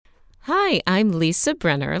Hi, I'm Lisa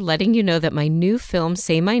Brenner, letting you know that my new film,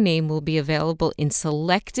 Say My Name, will be available in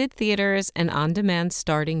selected theaters and on demand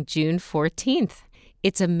starting June 14th.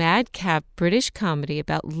 It's a madcap British comedy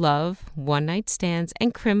about love, one-night stands,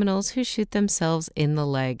 and criminals who shoot themselves in the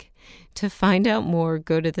leg. To find out more,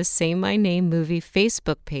 go to the Say My Name Movie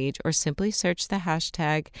Facebook page or simply search the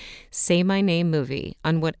hashtag Say My Name Movie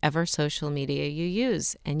on whatever social media you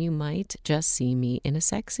use, and you might just see me in a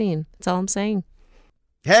sex scene. That's all I'm saying.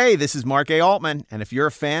 Hey, this is Mark A. Altman, and if you're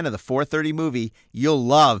a fan of the 4:30 movie, you'll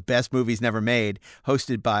love Best Movies Never Made,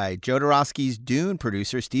 hosted by Jodorowsky's Dune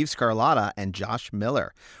producer Steve Scarlatta and Josh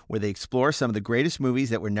Miller, where they explore some of the greatest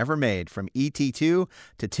movies that were never made, from E.T. 2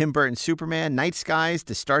 to Tim Burton's Superman, Night Skies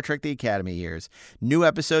to Star Trek The Academy Years. New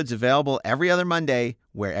episodes available every other Monday,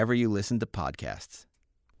 wherever you listen to podcasts.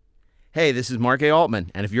 Hey, this is Mark A.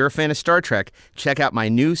 Altman, and if you're a fan of Star Trek, check out my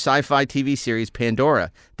new sci-fi TV series,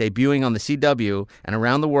 Pandora, debuting on the CW and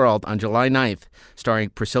around the world on July 9th, starring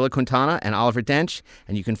Priscilla Quintana and Oliver Dench,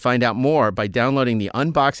 and you can find out more by downloading the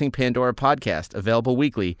Unboxing Pandora podcast, available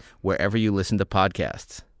weekly wherever you listen to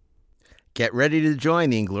podcasts. Get ready to join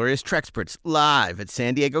the Inglorious Treksperts live at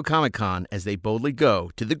San Diego Comic-Con as they boldly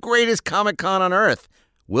go to the greatest Comic-Con on Earth.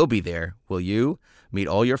 We'll be there, will you? Meet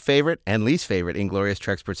all your favorite and least favorite Inglorious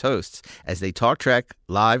Treksperts hosts as they talk Trek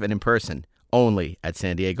live and in person, only at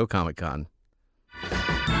San Diego Comic-Con.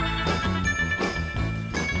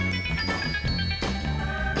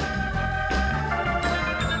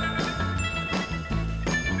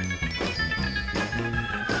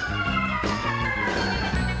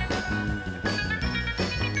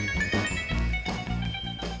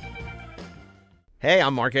 Hey,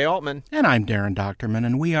 I'm Mark A. Altman. And I'm Darren Doctorman,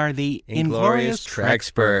 and we are the Inglorious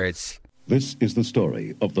Treksperts. This is the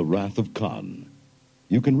story of the Wrath of Khan.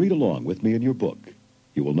 You can read along with me in your book.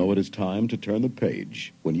 You will know it is time to turn the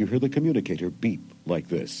page when you hear the communicator beep like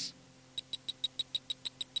this.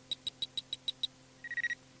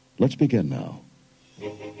 Let's begin now.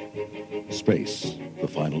 Space, the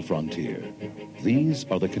final frontier. These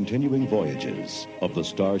are the continuing voyages of the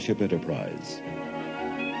Starship Enterprise.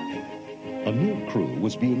 A new crew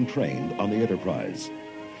was being trained on the Enterprise.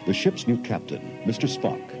 The ship's new captain, Mr.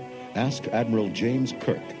 Spock, asked Admiral James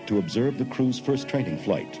Kirk to observe the crew's first training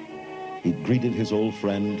flight. He greeted his old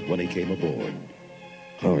friend when he came aboard.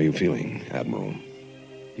 How are you feeling, Admiral?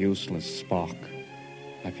 Useless, Spock.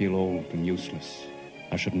 I feel old and useless.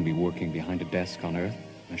 I shouldn't be working behind a desk on Earth.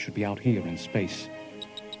 I should be out here in space.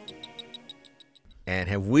 And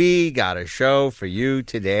have we got a show for you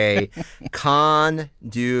today?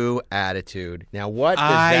 Can-do attitude. Now, what does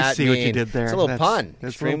that mean? I see what you did there. It's a little pun.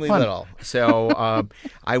 That's Extremely a little. So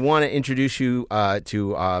I want to introduce you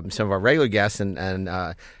to some of our regular guests and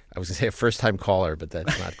I was going to say a first-time caller, but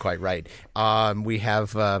that's not quite right. We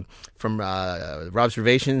have from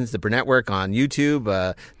Robservations, the Burnett Work on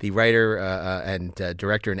YouTube, the writer and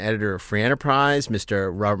director and editor of Free Enterprise,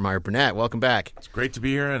 Mr. Robert Meyer Burnett. Welcome back. It's great to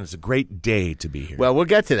be here, and it's a great day to be here. Well, we'll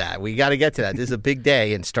get to that. We got to get to that. This is a big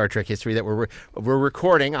day in Star Trek history that we're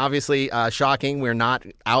recording. Obviously, shocking. We're not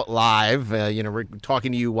out live. We're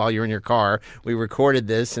talking to you while you're in your car. We recorded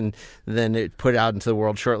this, and then it put out into the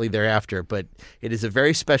world shortly thereafter. But it is a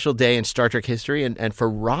very special day in Star Trek history, and for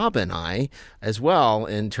Rob and I as well,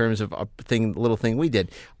 in terms of a little thing we did.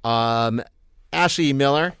 Ashley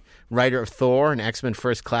Miller, writer of Thor and X-Men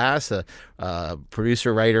First Class, a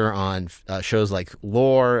producer writer on shows like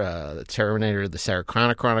Lore, Terminator, the Sarah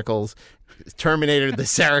Connor Chronicles,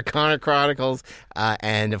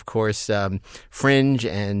 and of course Fringe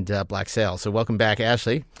and Black Sail. So welcome back,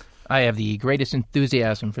 Ashley. I have the greatest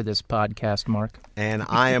enthusiasm for this podcast, Mark. And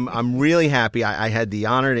I'm really happy. I had the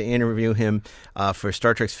honor to interview him for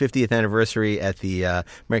Star Trek's 50th anniversary at the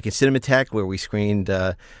American Cinematheque, where we screened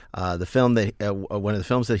the film that one of the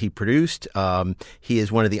films that he produced. He is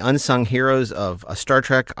one of the unsung heroes of Star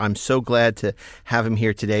Trek. I'm so glad to have him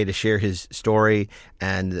here today to share his story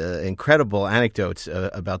and incredible anecdotes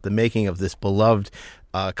about the making of this beloved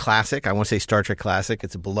classic. I won't say Star Trek classic.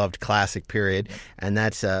 It's a beloved classic, period. And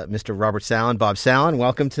that's Mr. Robert Sallin. Bob Sallin,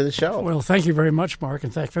 welcome to the show. Well, thank you very much, Mark,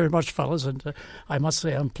 and thank you very much, fellas. And I must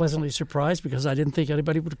say I'm pleasantly surprised because I didn't think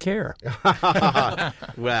anybody would care. Well,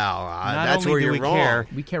 that's where you're wrong.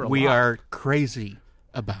 We care a lot. We are crazy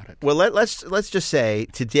about it. Well, let's just say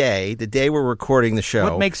today, the day we're recording the show.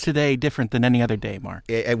 What makes today different than any other day, Mark?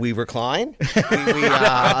 We recline. we eat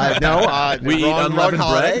unleavened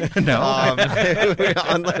bread.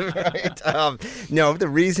 No, the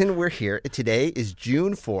reason we're here today is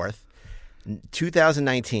June 4th,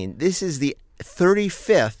 2019. This is the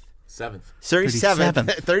 35th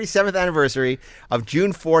 37th anniversary of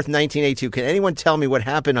June 4th, 1982. Can anyone tell me what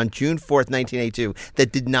happened on June 4th, 1982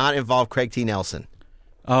 that did not involve Craig T. Nelson?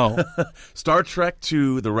 Oh. Star Trek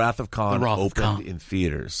II, The Wrath of Khan opened in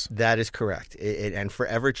theaters. That is correct. And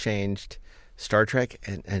forever changed Star Trek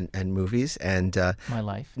and movies. And my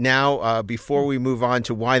life. Now, before we move on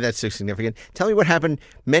to why that's so significant, tell me what happened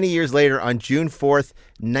many years later on June 4th,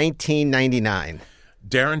 1999.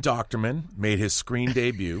 Darren Doctorman made his screen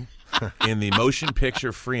debut in the motion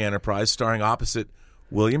picture Free Enterprise, starring opposite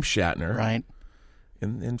William Shatner. Right.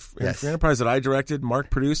 In Free Enterprise that I directed, Mark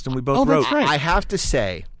produced, and we both wrote. That's right. I have to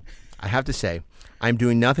say, I'm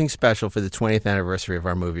doing nothing special for the 20th anniversary of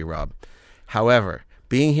our movie, Rob. However,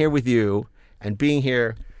 being here with you and being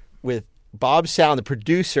here with Bob Sallin, the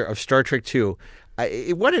producer of Star Trek II,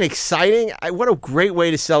 what a great way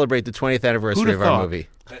to celebrate the 20th anniversary of our movie.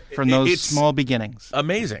 From those small beginnings.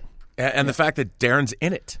 Amazing. And the fact that Darren's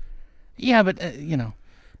in it. Yeah, but,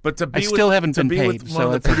 But to be I still haven't been paid, with one so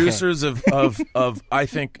of the it's okay. producers of I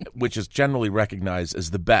think, which is generally recognized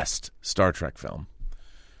as the best Star Trek film.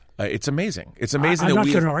 It's amazing. It's amazing I'm that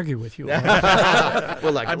not going to argue with you.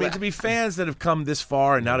 to be fans that have come this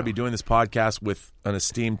far and now to be doing this podcast with an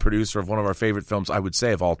esteemed producer of one of our favorite films, I would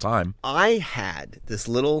say, of all time. I had this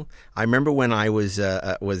little. I remember when I wasn't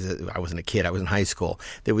a kid. I was in high school.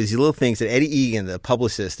 There was these little things that Eddie Egan, the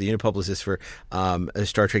publicist, the unit publicist for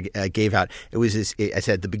Star Trek, gave out. It was this. I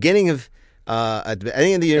said at the beginning of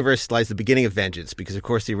the universe lies the beginning of vengeance, because of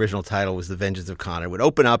course the original title was The Vengeance of Khan. It would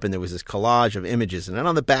open up and there was this collage of images, and then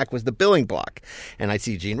on the back was the billing block, and I'd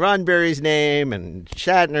see Gene Roddenberry's name and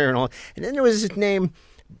Shatner and all, and then there was this name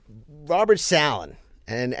Robert Sallin.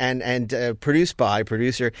 And produced by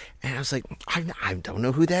producer, and I was like, I don't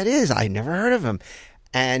know who that is. I never heard of him,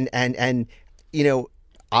 and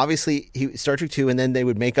obviously he Star Trek II, and then they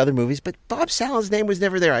would make other movies, but Bob Sallin's name was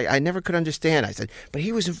never there. I never could understand. I said, but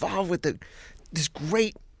he was involved with this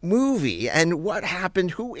great movie, and what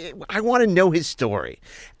happened? I want to know his story,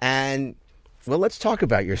 and. Well, let's talk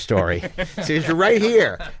about your story. So you're right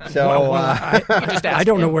here. So I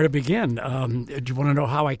don't know where to begin. Do you want to know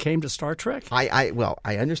how I came to Star Trek? I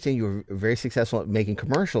understand you were very successful at making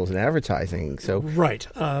commercials and advertising. So right.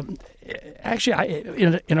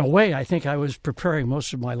 Actually, in a way, I think I was preparing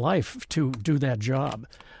most of my life to do that job.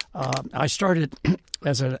 I started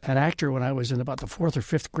as an actor when I was in about the 4th or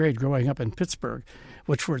 5th grade growing up in Pittsburgh,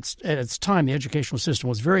 which at its time the educational system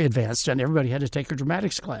was very advanced and everybody had to take a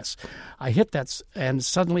dramatics class. I hit that, and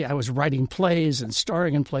suddenly I was writing plays and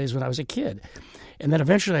starring in plays when I was a kid. And then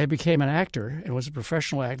eventually I became an actor and was a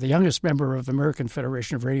professional actor, the youngest member of the American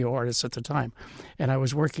Federation of Radio Artists at the time. And I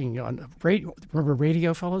was working on radio. Remember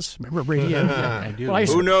radio, fellas? Remember radio? Yeah. I do. Well,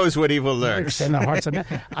 who knows what evil lurks?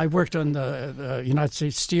 I worked on the United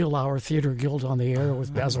States Steel Hour Theater Guild on the air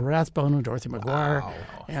with Basil Rathbone and Dorothy McGuire. Wow.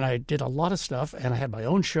 And I did a lot of stuff, and I had my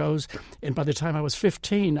own shows. And by the time I was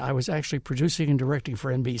 15, I was actually producing and directing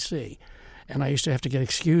for NBC. And I used to have to get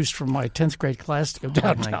excused from my 10th grade class to go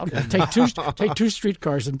downtown, take two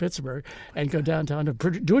streetcars in Pittsburgh, and go downtown to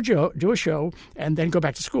do a show, and then go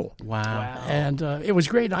back to school. Wow! And it was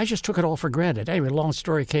great. And I just took it all for granted. Anyway, long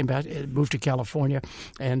story. Came back, moved to California,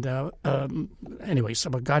 and anyway,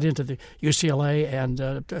 so I got into the UCLA and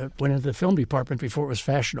went into the film department before it was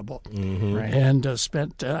fashionable. Mm-hmm. Right. And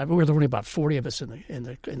spent. We were only about 40 of us in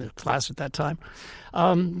the class at that time.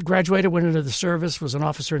 Graduated, went into the service, was an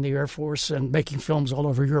officer in the Air Force, and making films all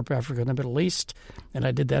over Europe, Africa, and the Middle East. And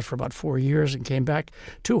I did that for about 4 years and came back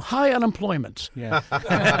to high unemployment. Yeah.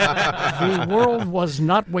 The world was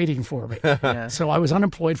not waiting for me. Yeah. So I was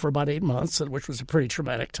unemployed for about 8 months, which was a pretty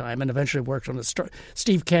traumatic time, and eventually worked on the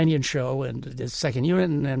Steve Canyon show and did second unit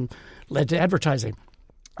and then led to advertising.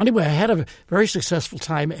 Anyway, I had a very successful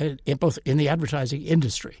time both in the advertising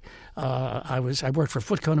industry. I worked for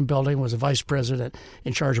Foot Cone and Building, was a vice president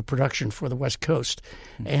in charge of production for the West Coast,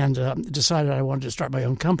 and decided I wanted to start my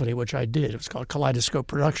own company, which I did. It was called Kaleidoscope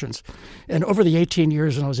Productions. And over the 18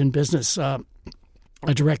 years when I was in business, I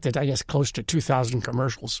directed, I guess, close to 2,000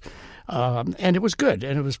 commercials. And it was good,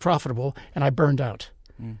 and it was profitable, and I burned out.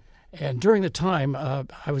 And during the time,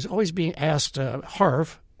 I was always being asked,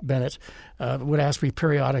 Harv Bennett would ask me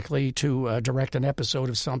periodically to direct an episode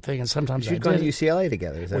of something, and sometimes I did. You'd gone to UCLA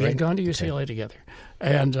together, is that right? We had gone to UCLA together.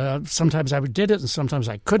 And sometimes I did it, and sometimes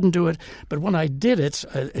I couldn't do it. But when I did it,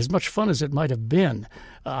 as much fun as it might have been,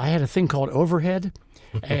 I had a thing called overhead.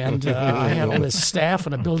 And I had all this staff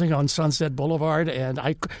in a building on Sunset Boulevard, and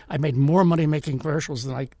I made more money making commercials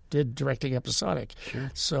than I did directing episodic.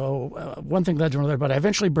 Sure. So one thing led to another, but I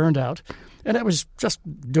eventually burned out, and I was just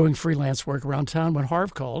doing freelance work around town when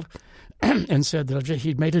Harv called and said that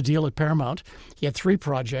he'd made a deal at Paramount. He had 3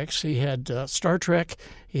 projects. He had Star Trek,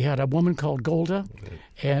 he had A Woman Called Golda,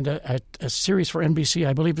 and a series for NBC,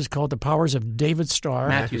 I believe, is called The Powers of David Starr.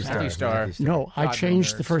 Matthew Starr. No, I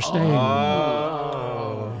changed the first name.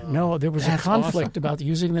 No, there was a conflict about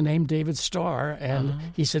using the name David Starr, and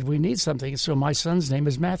he said, we need something, so my son's name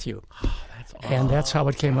is Matthew. And that's how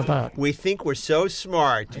it came about. We think we're so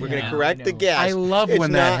smart. We're going to correct the guess. I love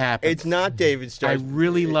when that happens. It's not David Starr. I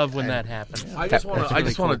really love when that happens. I just want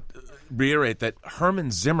to reiterate that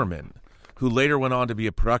Herman Zimmerman, who later went on to be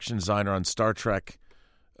a production designer on Star Trek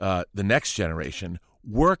The Next Generation,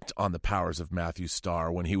 worked on The Powers of Matthew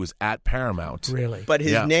Starr when he was at Paramount. Really? But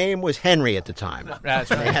his name was Henry at the time.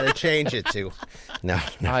 That's right. They had to change it to... No.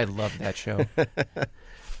 I love that show.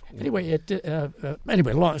 Anyway,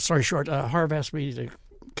 long story short, Harv asked me to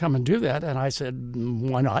come and do that, and I said,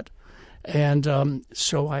 why not? And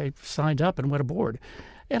so I signed up and went aboard.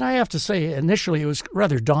 And I have to say, initially it was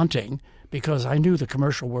rather daunting because I knew the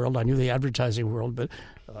commercial world, I knew the advertising world, but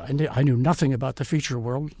I knew nothing about the feature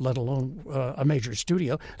world, let alone a major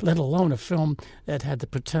studio, let alone a film that had the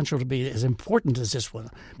potential to be as important as this one.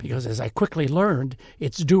 Because as I quickly learned,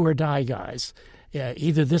 it's do or die, guys. Yeah,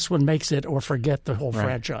 either this one makes it or forget the whole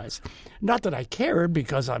franchise. Not that I cared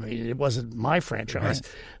because, it wasn't my franchise.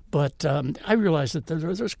 Right. But I realized that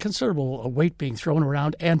there's considerable weight being thrown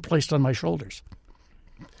around and placed on my shoulders.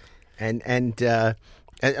 And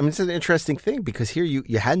it's an interesting thing because here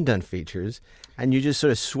you hadn't done features and you just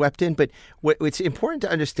sort of swept in. But it's important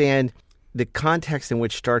to understand the context in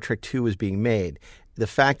which Star Trek II was being made. The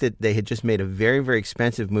fact that they had just made a very, very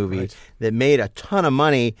expensive movie that made a ton of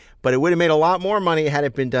money, but it would have made a lot more money had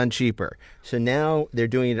it been done cheaper. So now they're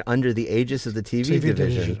doing it under the aegis of the TV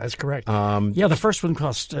division. That's correct. The first one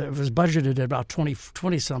cost, it was budgeted at about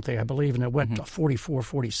 20-something, I believe, and it went to 44,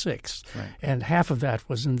 46. Right. And half of that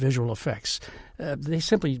was in visual effects. They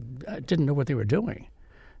simply didn't know what they were doing.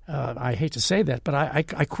 I hate to say that, but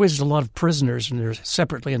I quizzed a lot of prisoners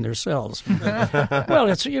separately in their cells. Well,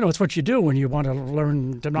 it's what you do when you want to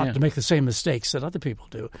learn to make the same mistakes that other people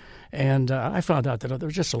do. And I found out that there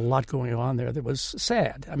was just a lot going on there that was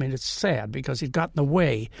sad. It's sad because it got in the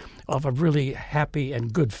way of a really happy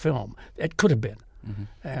and good film. It could have been. Mm-hmm.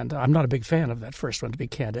 And I'm not a big fan of that first one, to be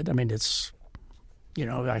candid. It's...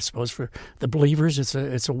 I suppose for the believers,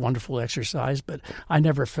 it's a wonderful exercise, but I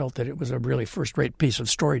never felt that it was a really first-rate piece of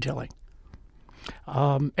storytelling.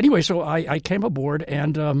 Anyway, so I came aboard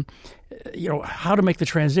and, how to make the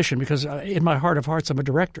transition, because in my heart of hearts, I'm a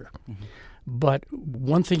director. Mm-hmm. But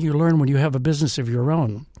one thing you learn when you have a business of your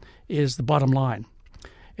own is the bottom line.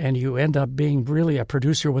 And you end up being really a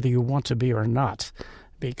producer whether you want to be or not,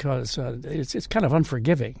 because it's kind of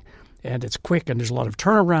unforgiving. And it's quick, and there's a lot of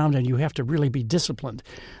turnaround, and you have to really be disciplined.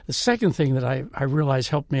 The second thing that I realized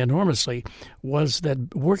helped me enormously was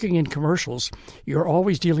that working in commercials, you're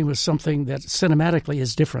always dealing with something that cinematically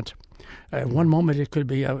is different. One moment it could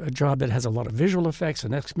be a job that has a lot of visual effects. The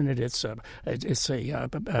next minute it's a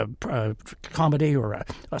comedy or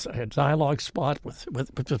a dialogue spot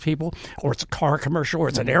with people, or it's a car commercial, or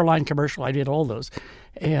it's an airline commercial. I did all those.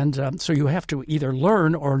 And so you have to either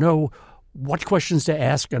learn or know what questions to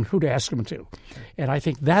ask and who to ask them to. And I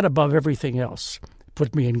think that above everything else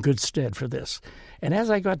put me in good stead for this. And as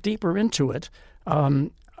I got deeper into it,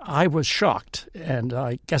 I was shocked. And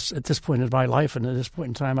I guess at this point in my life and at this point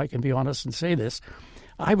in time I can be honest and say this.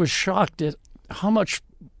 I was shocked at how much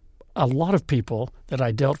a lot of people that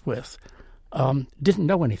I dealt with didn't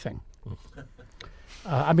know anything.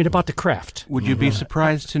 About the craft. Would you be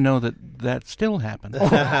surprised to know that still happens? We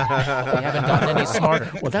haven't gotten any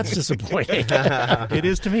smarter. Well, that's disappointing. It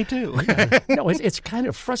is to me, too. No, it's kind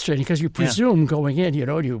of frustrating because you presume going in,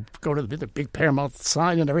 you go to the big Paramount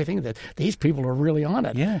sign and everything, that these people are really on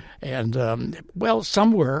it. Yeah. And,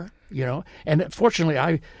 some were, and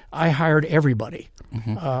fortunately I hired everybody.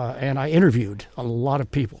 Mm-hmm. And I interviewed a lot of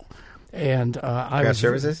people. And Craft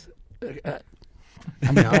services?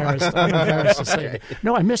 I'm embarrassed to say it.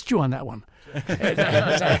 No, I missed you on that one. Did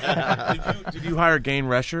you hire Gain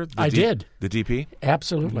Rescher? I did. The DP?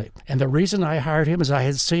 Absolutely. Mm-hmm. And the reason I hired him is I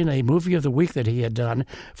had seen a movie of the week that he had done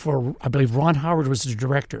for, I believe Ron Howard was the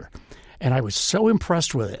director. And I was so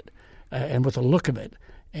impressed with it and with the look of it.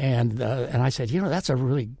 And I said, that's a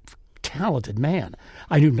really talented man.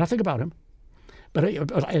 I knew nothing about him. But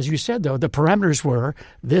as you said, though, the parameters were,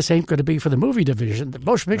 this ain't going to be for the movie division, the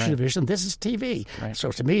motion picture division, this is TV. Right.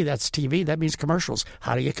 So to me, that's TV, that means commercials.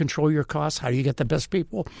 How do you control your costs? How do you get the best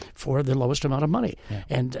people for the lowest amount of money? Yeah.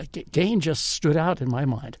 And Gain just stood out in my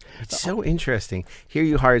mind. It's so interesting. Here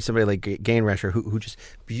you hired somebody like Gain Resher, who just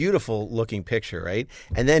beautiful looking picture, right?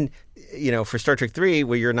 And then, for Star Trek 3,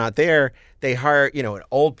 where you're not there, they hire, an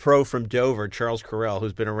old pro from Dover, Charles Correll,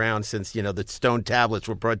 who's been around since, the stone tablets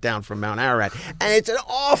were brought down from Mount Ararat. And it's an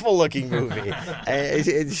awful looking movie.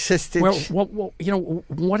 It's just...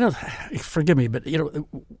 one of... Forgive me, but,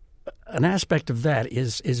 an aspect of that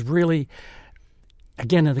is really,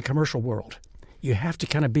 again, in the commercial world, you have to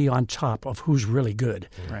kind of be on top of who's really good.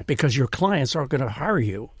 Right. Because your clients aren't going to hire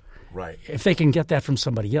you. Right. If they can get that from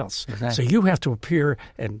somebody else. Exactly. So you have to appear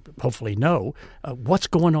and hopefully know what's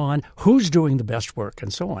going on, who's doing the best work,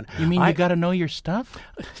 and so on. You mean you got to know your stuff?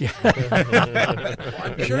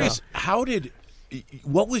 I'm curious,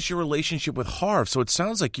 what was your relationship with Harv? So it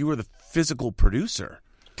sounds like you were the physical producer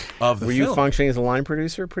of the film. Were you functioning as a line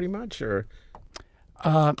producer pretty much? Or?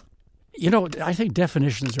 I think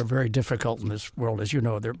definitions are very difficult in this world. As you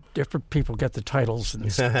know, different people get the titles,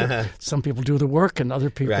 and some people do the work, and other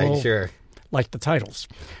people like the titles.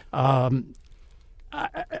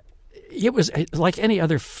 It was like any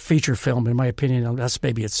other feature film, in my opinion, unless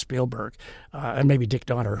maybe it's Spielberg and maybe Dick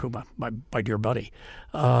Donner, who my dear buddy.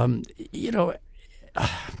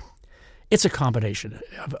 It's a combination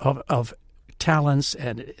of talents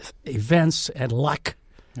and events and luck.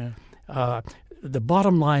 Yeah. The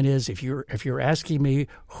bottom line is, if you're asking me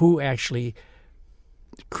who actually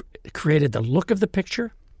created the look of the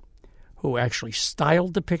picture, who actually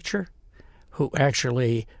styled the picture, who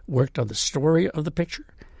actually worked on the story of the picture,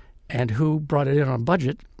 and who brought it in on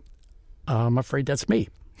budget, I'm afraid that's me.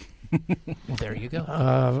 Well, there you go.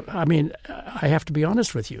 I have to be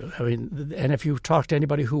honest with you. And if you talk to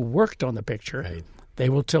anybody who worked on the picture, they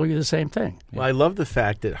will tell you the same thing. Well, I love the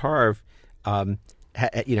fact that Harv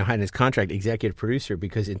had in his contract executive producer,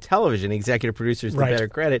 because in television, executive producer is the better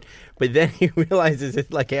credit. But then he realizes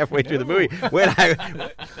it's like halfway through the movie, wait, I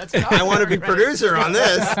want to be producer on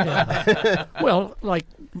this. Yeah. Well,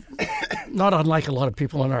 not unlike a lot of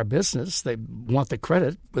people in our business, they want the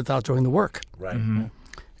credit without doing the work. Right. Mm-hmm.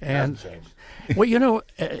 And well,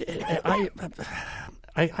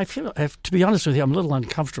 I feel, to be honest with you, I'm a little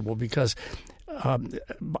uncomfortable because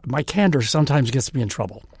my candor sometimes gets me in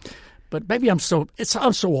trouble. But maybe I'm so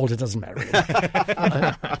old it doesn't matter.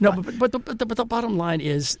 But the bottom line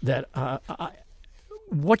is that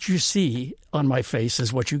what you see on my face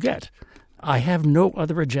is what you get. I have no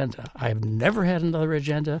other agenda. I have never had another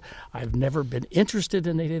agenda. I've never been interested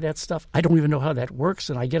in any of that stuff. I don't even know how that works,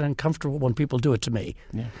 and I get uncomfortable when people do it to me.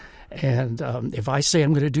 Yeah. And if I say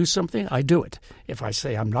I'm going to do something, I do it. If I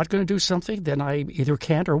say I'm not going to do something, then I either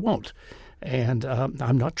can't or won't. And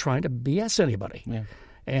I'm not trying to BS anybody. Yeah.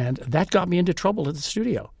 And that got me into trouble at the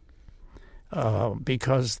studio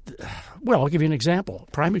because, I'll give you an example,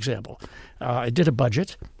 prime example. I did a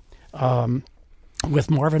budget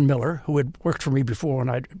with Marvin Miller, who had worked for me before when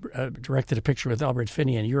I directed a picture with Albert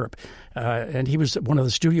Finney in Europe. And he was one of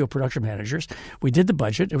the studio production managers. We did the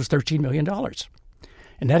budget. It was $13 million.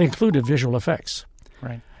 And that included visual effects,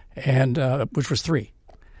 right? And which was 3.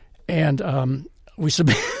 And we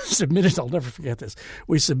submitted, I'll never forget this,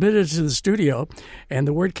 we submitted it to the studio, and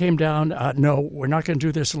the word came down, no, we're not going to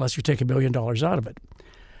do this unless you take $1 million out of it.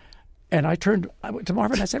 And I went to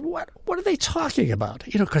Marvin and I said, what are they talking about?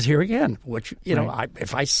 Because here again,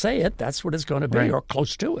 if I say it, that's what it's going to be, or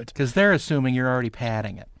close to it. Because they're assuming you're already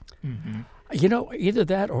padding it. Mm-hmm. Either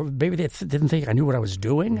that or maybe they didn't think I knew what I was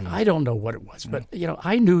doing. Mm. I don't know what it was. But,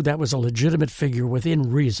 I knew that was a legitimate figure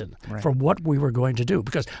within reason for what we were going to do,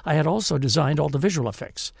 because I had also designed all the visual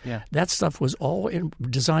effects. Yeah. That stuff was all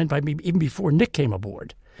designed by me even before Nick came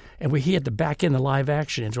aboard. And he had to back in the live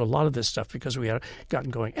action into a lot of this stuff because we had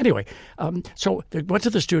gotten going. Anyway, so they went to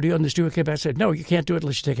the studio, and the studio came back and said, no, you can't do it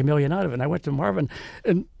unless you take $1 million out of it. And I went to Marvin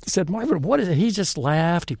and said, Marvin, what is it? He just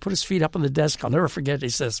laughed. He put his feet up on the desk. I'll never forget it. He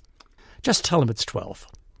says, just tell him it's 12.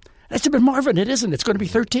 I said, but Marvin, it isn't. It's going to be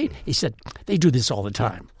 13. He said, they do this all the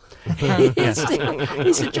time. He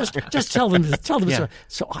said, just tell them. Yeah.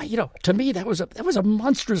 So to me, that was a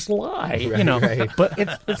monstrous lie. Right. But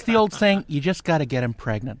it's the old saying, you just got to get him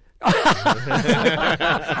pregnant. And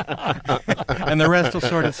the rest will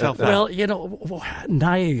sort itself out. Well,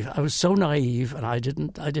 naive. I was so naive, and I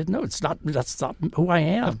didn't know. That's not who I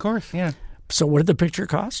am. Of course, yeah. So what did the picture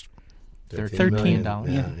cost?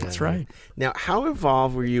 $13. Yeah, that's right. Now, how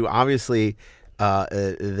involved were you? Obviously,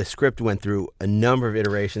 the script went through a number of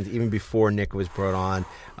iterations, even before Nick was brought on.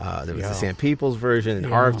 There was the Sam Peoples version, and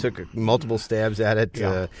Harv took multiple stabs at it.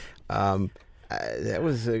 That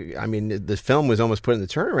was, the film was almost put in the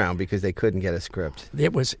turnaround because they couldn't get a script.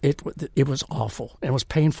 It was awful. It was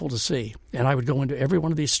painful to see. And I would go into every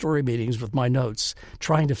one of these story meetings with my notes,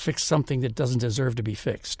 trying to fix something that doesn't deserve to be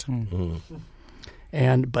fixed.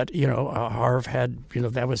 Mm-hmm. But Harv had,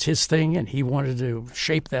 that was his thing, and he wanted to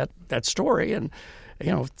shape that story. And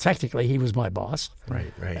technically he was my boss.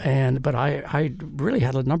 Right. But I really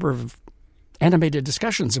had a number of animated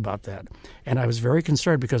discussions about that. And I was very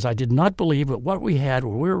concerned because I did not believe that what we had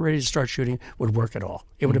when we were ready to start shooting would work at all.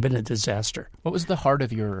 It would have been a disaster. What was the heart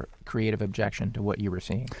of your creative objection to what you were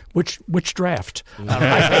seeing? Which draft?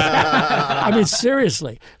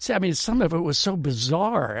 Seriously. See, some of it was so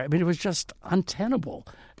bizarre. It was just untenable.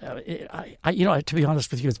 To be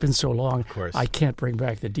honest with you, it's been so long. Of course. I can't bring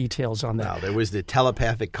back the details on that. Well, there was the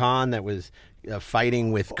telepathic Khan that was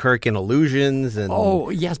fighting with Kirk in illusions. And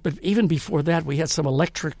oh, yes, but even before that, we had some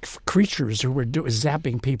electric creatures who were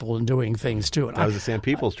zapping people and doing things too. And that was the Sam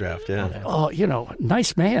Peoples draft, yeah. Oh,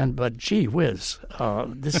 nice man, but gee whiz.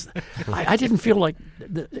 I didn't feel like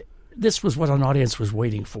this was what an audience was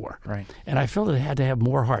waiting for. Right. And I felt it had to have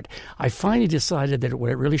more heart. I finally decided that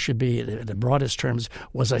what it really should be, in the broadest terms,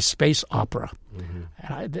 was a space opera. Mm-hmm.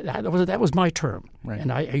 And that was my term. Right.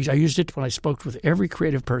 And I used it when I spoke with every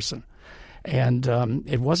creative person. And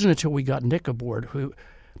it wasn't until we got Nick aboard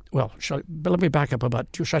but let me back up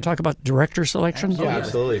should I talk about director selection? Yeah,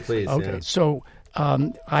 absolutely, please. Okay, yeah. So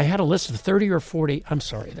I had a list of 30 or 40. I'm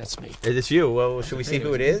sorry, that's me. Is this you? Well, should we see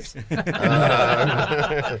who it is? I'm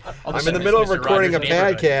in the middle of recording a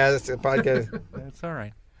podcast. That's all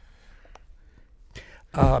right.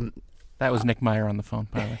 That was Nick Meyer on the phone,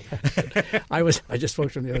 by the way. I just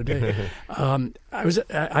spoke to him the other day.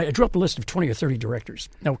 I drew up a list of 20 or 30 directors.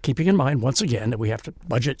 Now, keeping in mind, once again, that we have to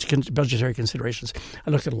budgetary considerations.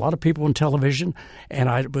 I looked at a lot of people in television, and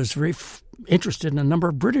I was very interested in a number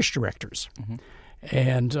of British directors. Mm-hmm.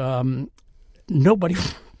 And nobody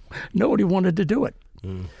wanted to do it.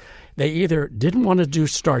 Mm. They either didn't want to do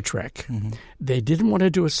Star Trek, mm-hmm. they didn't want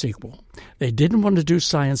to do a sequel, they didn't want to do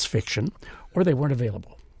science fiction, or they weren't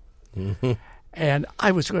available. Mm-hmm. And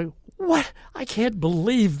I was going, what? I can't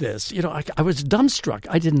believe this. I was dumbstruck.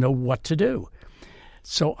 I didn't know what to do.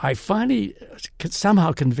 So I finally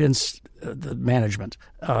somehow convinced the management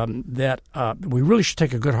that we really should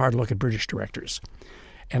take a good hard look at British directors.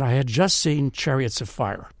 And I had just seen Chariots of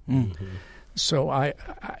Fire. Mm-hmm. So I,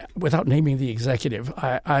 without naming the executive,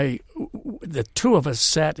 the two of us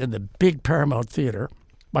sat in the big Paramount Theater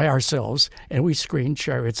by ourselves, and we screened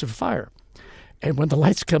Chariots of Fire. And when the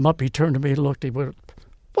lights come up, he turned to me and looked. He went,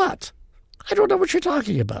 "What? I don't know what you're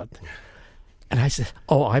talking about." And I said,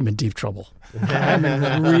 "Oh, I'm in deep trouble. I'm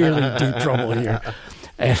in really deep trouble here."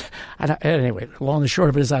 And anyway, long and short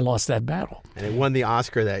of it is I lost that battle. And it won the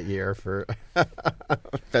Oscar that year for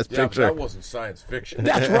Best Picture. But that wasn't science fiction.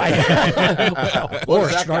 That's right. What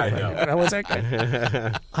was that guy know? That was that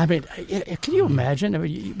guy. Can you imagine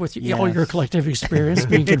with all your collective experience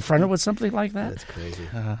being confronted with something like that? That's crazy.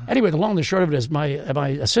 Anyway, the long and short of it is my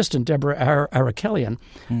assistant, Deborah Arakelian,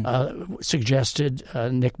 suggested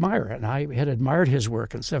Nick Meyer. And I had admired his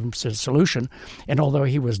work in 7% Solution. And although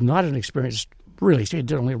he was not an experienced really, he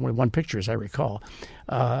did only one picture, as I recall.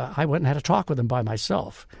 I went and had a talk with him by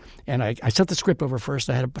myself. And I sent the script over first.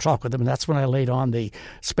 I had a talk with him, and that's when I laid on the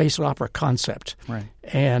space opera concept. Right.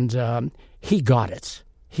 And he got it.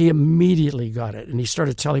 He immediately got it. And he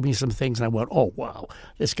started telling me some things, and I went, oh, wow,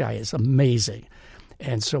 this guy is amazing.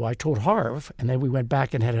 And so I told Harv, and then we went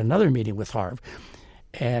back and had another meeting with Harv.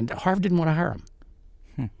 And Harv didn't want to hire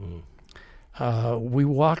him. We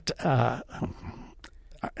walked...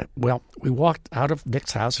 we walked out of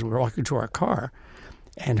Nick's house and we were walking to our car,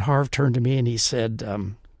 and Harv turned to me and he said,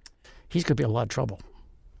 "He's going to be in a lot of trouble."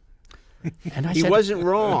 And I said, he wasn't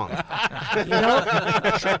wrong.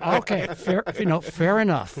 Okay, fair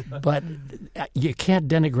enough, but you can't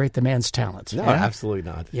denigrate the man's talent. No, absolutely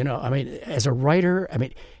not. As a writer,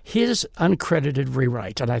 his uncredited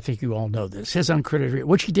rewrite, and I think you all know this, his uncredited rewrite,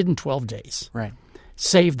 which he did in 12 days, right,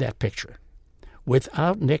 saved that picture.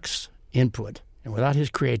 Without Nick's input and without his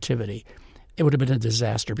creativity, it would have been a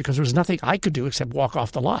disaster because there was nothing I could do except walk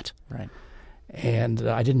off the lot. Right. And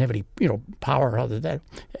I didn't have any, power other than that.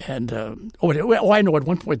 And, I know at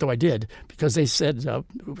one point, though, I did, because they said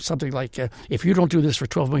something like, if you don't do this for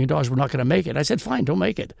 $12 million, we're not going to make it. I said, fine, don't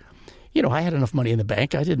make it. I had enough money in the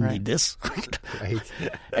bank. I didn't need this. Right.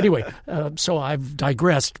 Anyway, so I've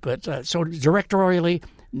digressed. But so directorially,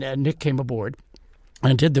 Nick came aboard.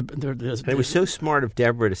 And did And it was so smart of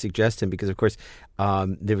Deborah to suggest him because, of course,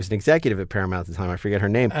 there was an executive at Paramount at the time. I forget her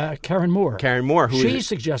name. Karen Moore. Karen Moore. She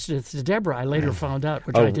suggested it to Deborah. I later found out,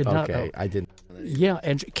 which I did not know. I didn't. Yeah,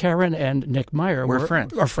 and Karen and Nick Meyer were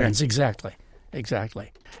friends. Are friends, exactly.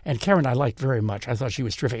 And Karen I liked very much. I thought she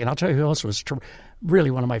was terrific. And I'll tell you who else was really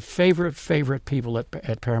one of my favorite people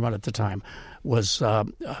at Paramount at the time was,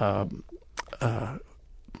 we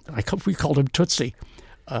called him Tootsie,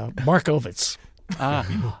 Mark Ovitz.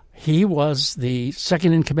 He was the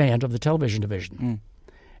second in command of the television division.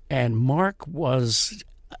 And Mark was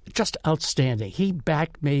just outstanding. He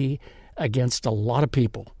backed me against a lot of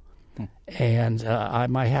people. And I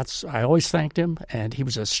always thanked him, and he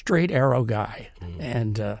was a straight arrow guy,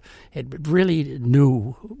 and it really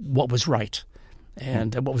knew what was right,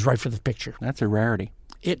 and what was right for the picture. That's a rarity.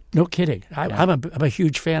 No kidding. I'm a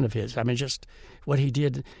huge fan of his. I mean, just what he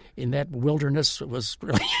did in that wilderness was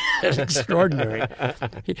really extraordinary.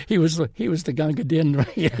 He was the Gunga Din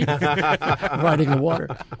riding the water.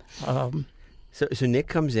 So Nick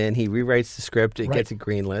comes in, he rewrites the script, it gets it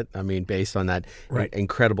greenlit. I mean, based on that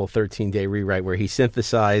incredible 13-day rewrite where he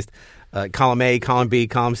synthesized column A, column B,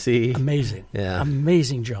 column C. Amazing,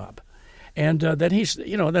 amazing job. And then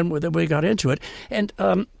then we got into it, and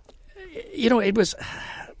it was.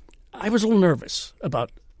 I was a little nervous about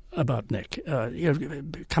Nick.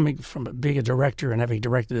 Coming from being a director and having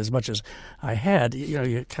directed as much as I had,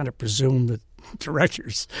 you kind of presume that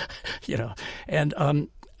directors, and.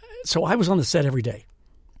 So I was on the set every day,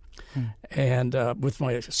 and with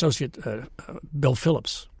my associate Bill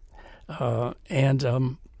Phillips,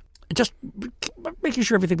 and just making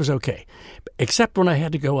sure everything was okay, except when I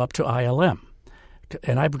had to go up to ILM,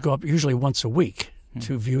 and I would go up usually once a week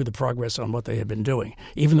to view the progress on what they had been doing.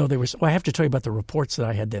 Even though I have to tell you about the reports that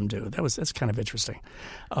I had them do. That's kind of interesting.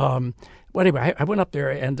 Well, anyway, I went up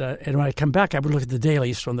there, and when I come back, I would look at the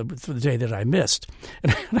dailies from the day that I missed,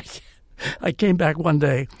 and I came back one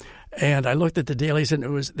day, and I looked at the dailies, and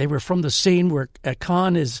they were from the scene where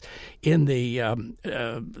Khan is in the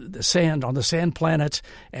sand on the sand planet,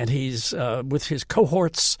 and he's with his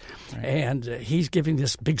cohorts, and he's giving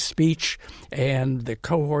this big speech, and the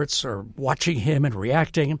cohorts are watching him and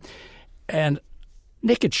reacting, and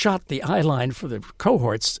Nick had shot the eye line for the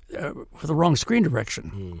cohorts for the wrong screen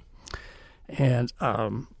direction, and.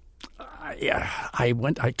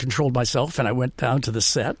 I controlled myself, and I went down to the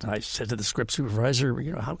set, and I said to the script supervisor,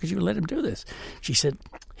 how could you let him do this? She said,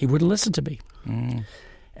 he wouldn't listen to me. And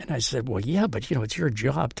I said, well, yeah, but, it's your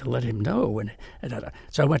job to let him know. And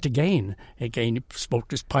so I went to Gain, and Gain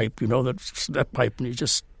smoked his pipe, that pipe, and he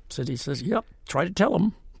says, yep, try to tell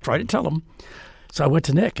him. So I went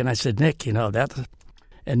to Nick, and I said, Nick, that...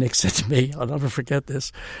 And Nick said to me, I'll never forget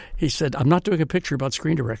this, he said, I'm not doing a picture about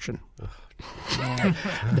screen direction.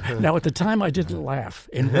 Now, at the time, I didn't laugh.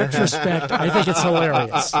 In retrospect, I think it's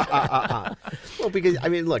hilarious. Well, because,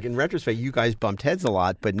 look, in retrospect, you guys bumped heads a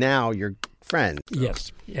lot, but now you're friends. So.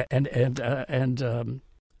 Yes. Yeah, and as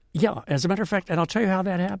a matter of fact, and I'll tell you how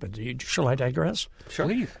that happened. Shall I digress? Sure.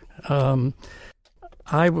 Please.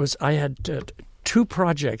 I had two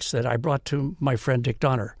projects that I brought to my friend Dick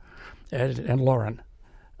Donner and Lauren.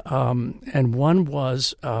 And one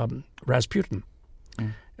was Rasputin.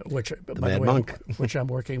 Which, by the way, Monk. which I'm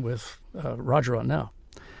working with Roger on now,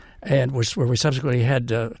 and where we subsequently had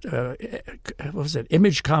what was it?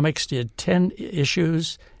 Image Comics did 10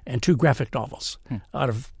 issues and 2 graphic novels out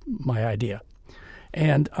of my idea,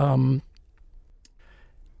 and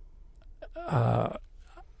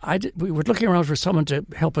we were looking around for someone to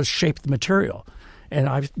help us shape the material. And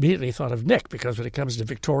I immediately thought of Nick, because when it comes to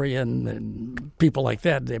Victorian and people like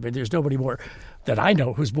that, there's nobody more that I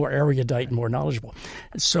know who's more erudite and more knowledgeable.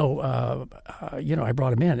 So, I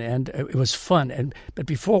brought him in, and it was fun. But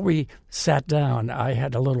before we sat down, I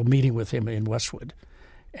had a little meeting with him in Westwood.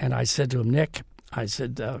 And I said to him, Nick, I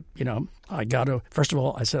said, I got to, first of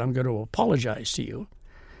all, I said, I'm going to apologize to you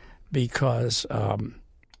because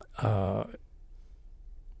when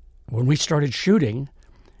we started shooting,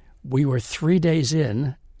 we were 3 days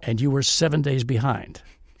in, and you were 7 days behind.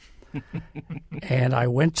 And I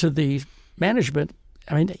went to the management.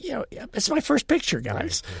 It's my first picture,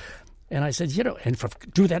 guys. And I said, and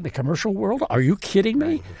do that in the commercial world? Are you kidding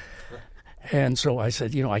me? And so I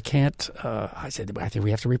said, I can't. I said, I think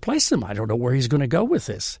we have to replace him. I don't know where he's going to go with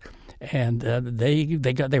this. And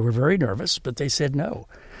they were very nervous, but they said no.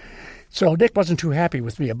 So Nick wasn't too happy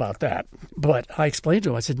with me about that. But I explained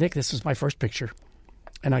to him. I said, Nick, this is my first picture.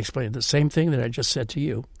 And I explained the same thing that I just said to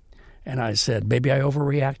you. And I said, maybe I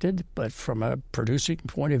overreacted, but from a producing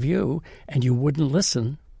point of view, and you wouldn't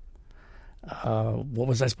listen, what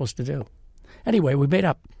was I supposed to do? Anyway, we made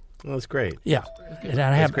up Well, that's great. Yeah,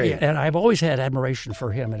 and I've always had admiration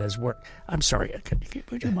for him and his work. I'm sorry,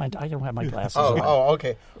 would you mind? I don't have my glasses.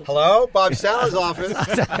 Okay. Hello, Bob Sallin's office.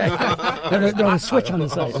 no, switch on the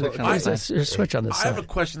side. Switch on the side. I have a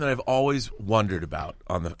question that I've always wondered about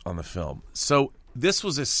on the film. So this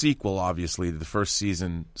was a sequel, obviously, to the first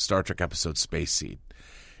season Star Trek episode Space Seed.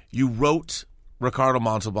 You wrote Ricardo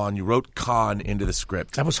Montalban, you wrote Khan into the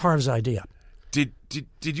script. That was Harv's idea.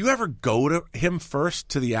 Did you ever go to him first,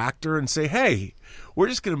 to the actor, and say, hey, we're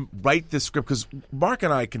just going to write this script? Because Mark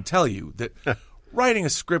and I can tell you that writing a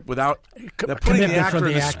script without putting the actor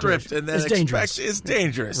in the script and then is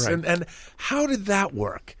dangerous. Right. And how did that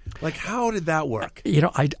work? Like, how did that work?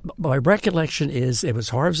 My recollection is it was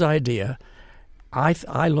Harv's idea.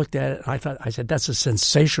 I looked at it, I said, that's a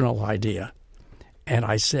sensational idea. And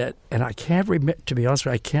I said, and I can't to be honest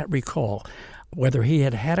with you, I can't recall whether he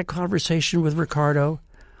had a conversation with Ricardo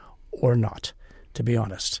or not, to be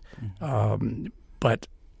honest. But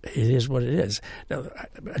it is what it is. Now,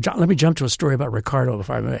 John, let me jump to a story about Ricardo, if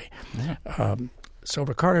I may. Yeah. So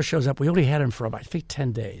Ricardo shows up. We only had him for about, I think,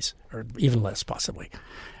 10 days, or even less, possibly.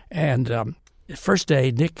 And the first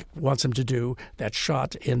day, Nick wants him to do that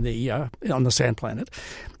shot in on the sand planet.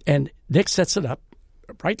 And Nick sets it up,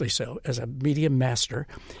 rightly so, as a medium master,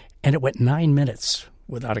 and it went 9 minutes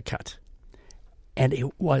without a cut. And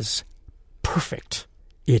it was perfect.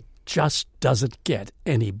 It just doesn't get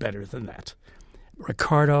any better than that.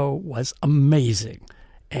 Ricardo was amazing.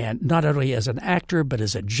 And not only as an actor, but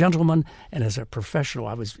as a gentleman and as a professional,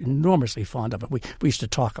 I was enormously fond of it. We used to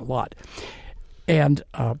talk a lot. And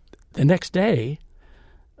the next day,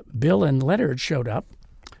 Bill and Leonard showed up,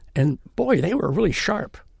 and boy, they were really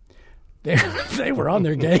sharp. They were on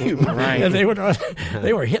their game, right? And they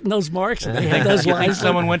were hitting those marks, and they had those lines. You think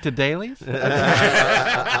someone went to Daly's?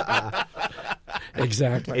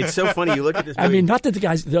 Exactly. It's so funny. You look at this movie. I mean, not that the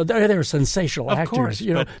guys they're sensational of actors,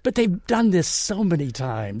 course, but they've done this so many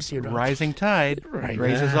times. Rising tide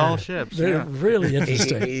raises all ships. They're really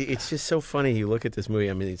interesting. It's just so funny. You look at this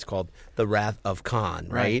movie. I mean, it's called The Wrath of Khan,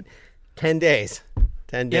 right? 10 days.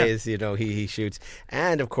 10 days, he shoots.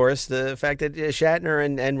 And, of course, the fact that Shatner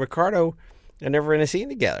and Ricardo are never in a scene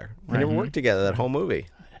together. They never worked together, that whole movie.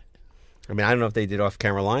 I mean, I don't know if they did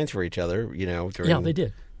off-camera lines for each other, Yeah, they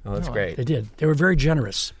did. Oh, that's great. They did. They were very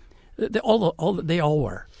generous. They all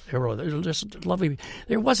were. They were just lovely.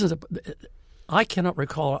 There wasn't I cannot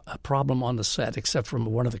recall a problem on the set except from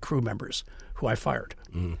one of the crew members who I fired.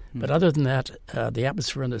 But other than that, the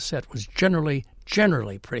atmosphere on the set was generally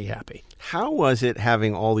pretty happy. How was it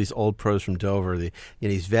having all these old pros from Dover,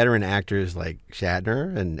 these veteran actors like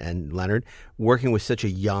Shatner and Leonard, working with such a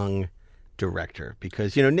young director?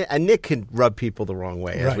 Because Nick can rub people the wrong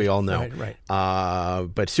way, as we all know. Right.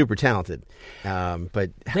 But super talented.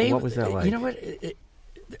 But what was that like? You know what?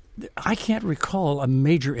 I can't recall a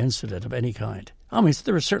major incident of any kind. I mean,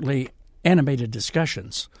 there were certainly animated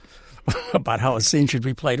discussions about how a scene should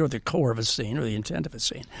be played, or the core of a scene, or the intent of a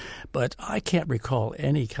scene. But I can't recall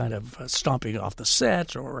any kind of stomping off the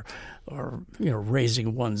set or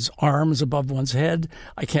raising one's arms above one's head.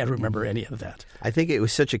 I can't remember any of that. I think it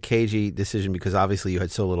was such a cagey decision because obviously you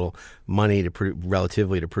had so little money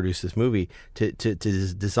relatively to produce this movie to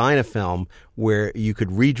design a film where you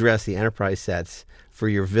could redress the Enterprise sets for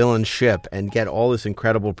your villain ship and get all this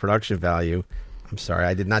incredible production value. I'm sorry,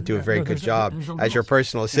 I did not do a very good job as your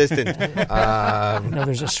personal assistant. No,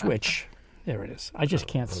 there's a switch. There it is. I just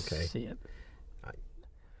can't see it.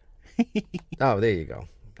 Oh, there you go.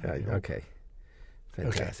 Okay.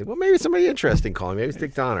 Fantastic. Well, maybe somebody interesting calling. Maybe it's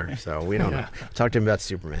Dick Donner. So we don't know. Talk to him about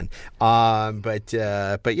Superman. But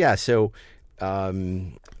yeah. So what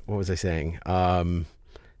was I saying?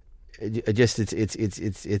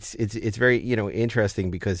 It's very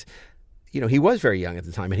interesting because he was very young at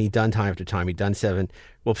the time, and he'd done time after time. He'd done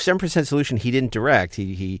 7% Solution. He didn't direct.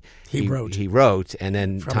 He wrote, and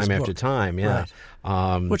then From time his after book. time. Yeah.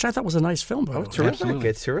 Right. Which I thought was a nice film. By the way. Terrific! Absolutely.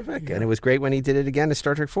 It's terrific, and it was great when he did it again in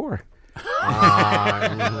Star Trek 4.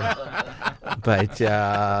 But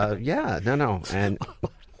no, and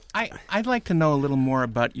I'd like to know a little more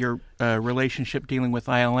about your relationship dealing with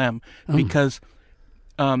ILM because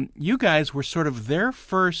you guys were sort of their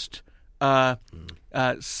first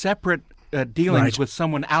separate dealings with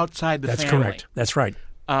someone outside the family. That's correct. That's right.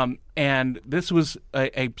 And this was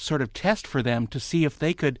a sort of test for them to see if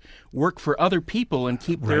they could work for other people and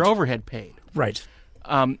keep their overhead paid. Right.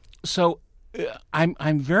 So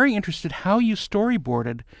I'm very interested how you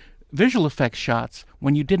storyboarded visual effects shots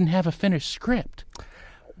when you didn't have a finished script.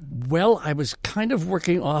 Well, I was kind of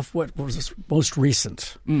working off what was most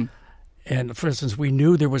recent. And, for instance, we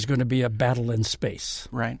knew there was going to be a battle in space.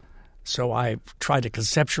 Right. So I tried to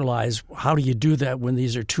conceptualize how do you do that when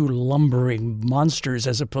these are two lumbering monsters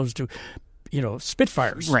as opposed to,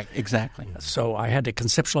 Spitfires. Right, exactly. So I had to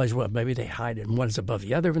conceptualize, well, maybe they hide and one is above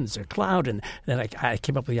the other and there's a cloud. And then I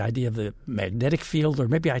came up with the idea of the magnetic field, or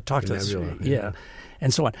maybe I talked to this. Yeah.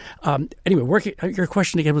 And so on. Anyway, your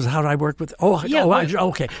question again was how did I work with?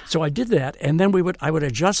 Okay. So I did that, and then I would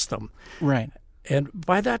adjust them. Right. And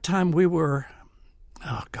by that time we were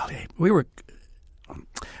at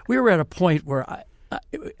a point where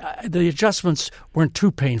the adjustments weren't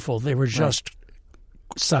too painful; they were just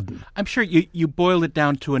sudden. I'm sure you boiled it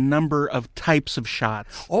down to a number of types of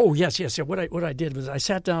shots. Oh yes. What I did was I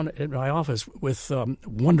sat down in my office with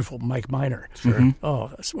wonderful Mike Miner. Sure. Mm-hmm.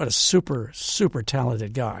 Oh, what a super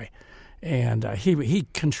talented guy, and he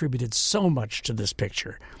contributed so much to this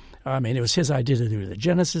picture. I mean, it was his idea to do the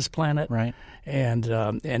Genesis planet, right? And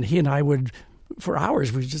he and I would, for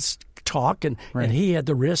hours, we just talk, and he had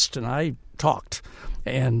the wrist, and I talked.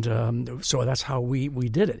 And so that's how we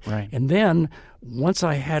did it. Right. And then once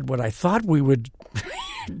I had what I thought we would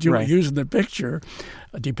use in the picture,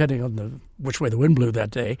 depending on which way the wind blew that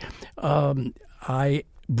day, I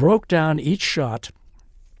broke down each shot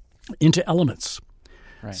into elements.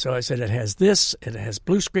 Right. So I said it has this, and it has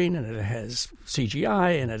blue screen, and it has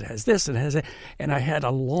CGI, and it has this, and it has that. And I had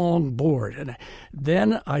a long board. And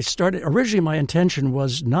then I started – originally my intention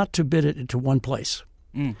was not to bid it into one place.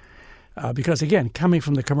 Mm. Because, again, coming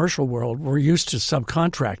from the commercial world, we're used to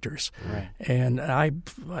subcontractors. Right. And I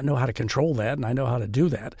know how to control that, and I know how to do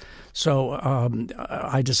that. So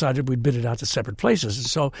I decided we'd bid it out to separate places. And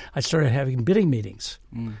so I started having bidding meetings.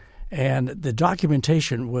 Mm. And the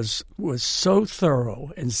documentation was so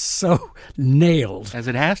thorough and so nailed. As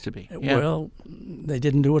it has to be. Yeah. Well, they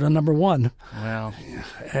didn't do it on number one. Well,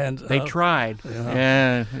 and they tried.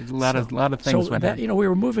 Yeah, a lot of things went on. We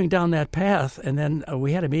were moving down that path, and then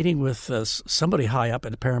we had a meeting with somebody high up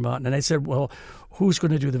at Paramount, and they said, well, who's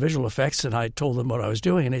going to do the visual effects? And I told them what I was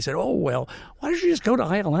doing, and they said, oh, well, why don't you just go to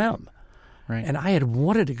ILM? Right. And I had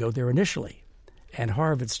wanted to go there initially, and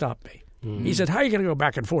Harv had stopped me. Mm-hmm. He said, how are you going to go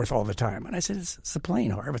back and forth all the time? And I said, it's a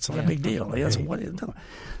plane, Harv. It's not a big deal. He said, what are you doing?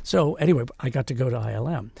 So anyway, I got to go to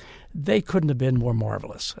ILM. They couldn't have been more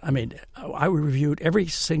marvelous. I mean, I reviewed every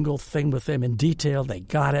single thing with them in detail. They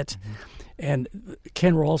got it. Mm-hmm. And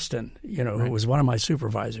Ken Ralston, who was one of my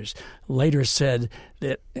supervisors, later said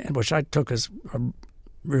that, which I took as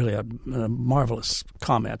really a marvelous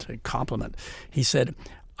comment, a compliment. He said,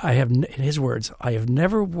 in his words, I have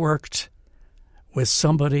never worked with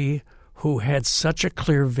somebody who had such a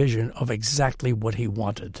clear vision of exactly what he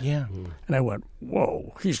wanted. Yeah. And I went,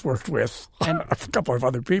 whoa, he's worked with a couple of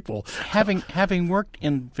other people. Having worked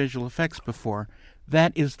in visual effects before,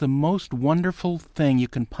 that is the most wonderful thing you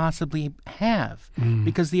can possibly have,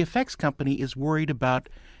 because the effects company is worried about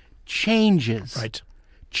changes. Right.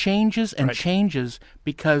 Changes and changes,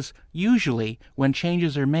 because usually when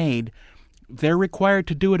changes are made, they're required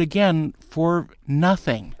to do it again for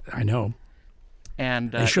nothing. I know.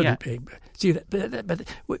 And they shouldn't be. See,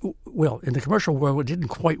 well, in the commercial world, it didn't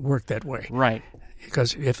quite work that way. Right.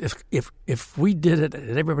 Because if we did it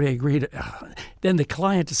and everybody agreed, then the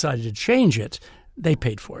client decided to change it, they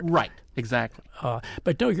paid for it. Right. Exactly.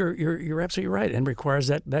 But no, you're absolutely right, and requires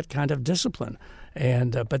that kind of discipline.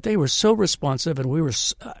 And but they were so responsive, and we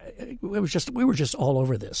were just all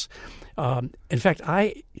over this. In fact,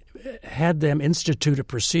 I had them institute a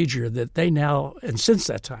procedure that they now, and since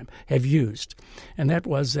that time, have used, and that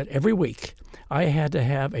was that every week I had to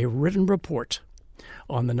have a written report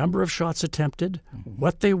on the number of shots attempted,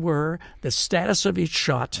 what they were, the status of each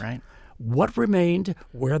shot, right, what remained,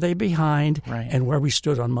 where they behind, right, and where we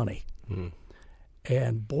stood on money. Mm.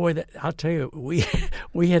 And boy, I'll tell you,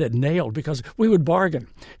 we had it nailed, because we would bargain.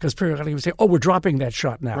 Because periodically we would say, oh, we're dropping that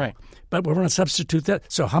shot now. Right. But we're going to substitute that.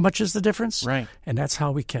 So how much is the difference? Right. And that's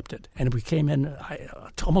how we kept it. And we came in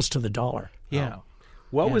almost to the dollar. Yeah.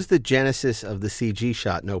 What was the genesis of the CG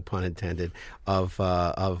shot, no pun intended, of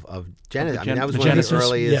Genesis? I mean, that was one of the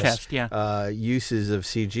earliest uses of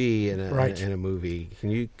CG in a movie.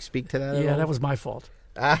 Can you speak to that at all? Yeah, that was my fault.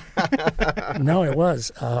 No, it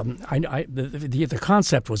was. The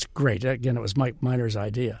concept was great. Again, it was Mike Miner's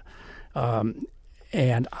idea.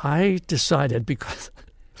 And I decided, because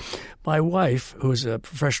my wife, who's a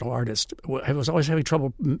professional artist, was always having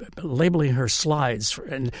trouble labeling her slides.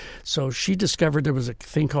 And so she discovered there was a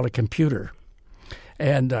thing called a computer,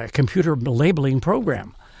 and a computer labeling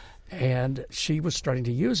program. And she was starting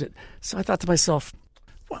to use it. So I thought to myself,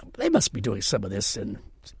 well, they must be doing some of this in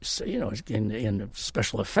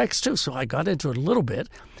special effects too. So I got into it a little bit,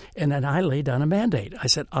 and then I laid down a mandate. I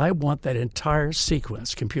said, I want that entire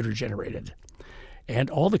sequence computer generated. and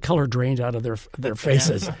all the color drained out of their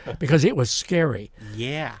faces because it was scary.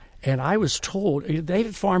 Yeah. And I was told they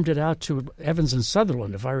farmed it out to Evans and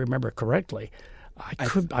Sutherland, if I remember correctly.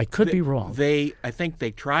 I could be wrong. I think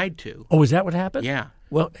they tried to. Oh, is that what happened? Yeah.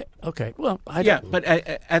 Well, okay. Well, but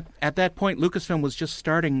at that point, Lucasfilm was just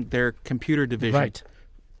starting their computer division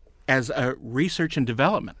as a research and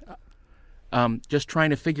development, just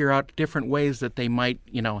trying to figure out different ways that they might,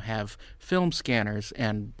 have film scanners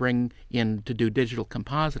and bring in to do digital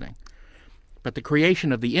compositing. But the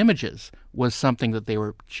creation of the images was something that they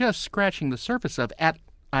were just scratching the surface of at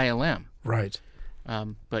ILM. Right.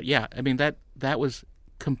 But yeah, I mean that was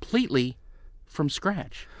completely from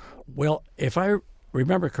scratch. Well, if I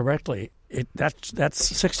remember correctly, that's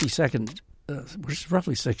 60 seconds, which is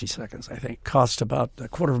roughly 60 seconds, I think, cost about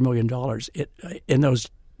 $250,000 in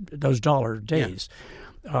those dollar days. Yeah.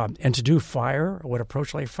 And to do fire, what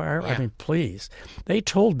approach like fire, I mean, please. They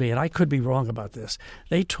told me, and I could be wrong about this,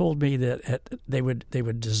 they told me that they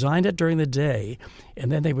would design it during the day,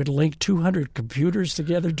 and then they would link 200 computers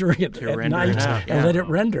together during it at night and let it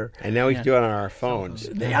render. And now we can do it on our phones.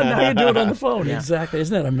 Now you do it on the phone, exactly.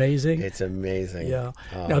 Isn't that amazing? It's amazing. Yeah.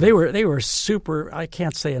 No, they were super. I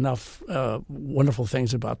can't say enough wonderful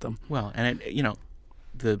things about them. Well, and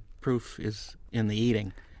the proof is in the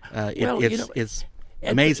eating. It's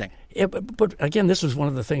amazing. But again, this was one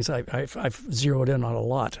of the things I've zeroed in on a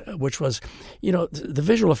lot, which was, the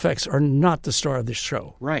visual effects are not the star of this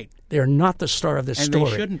show. Right. They are not the star of this story.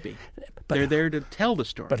 And they shouldn't be. But they're there to tell the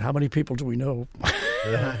story. But how many people do we know?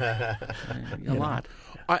 A lot.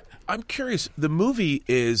 I'm curious. The movie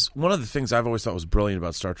is one of the things I've always thought was brilliant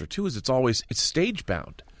about Star Trek 2 is it's stage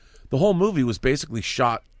bound. The whole movie was basically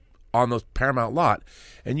shot on the Paramount lot,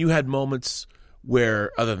 and you had moments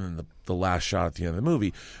where, other than the last shot at the end of the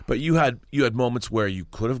movie, but you had moments where you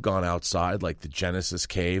could have gone outside, like the Genesis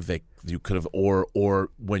cave. You could have, or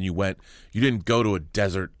when you didn't go to a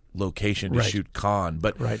desert location to shoot Khan.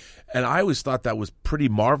 But and I always thought that was pretty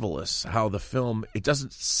marvelous how the film, it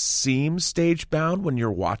doesn't seem stage bound when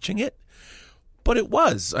you're watching it, but it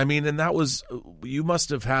was. I mean, and that was, you must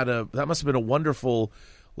have that must have been a wonderful.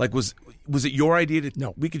 Like, was it your idea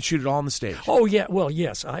No, we could shoot it all on the stage? Oh yeah, well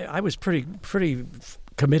yes, I was pretty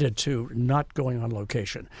committed to not going on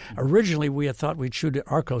location. Originally, we had thought we'd shoot at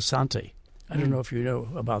Arco Santi. I don't know if you know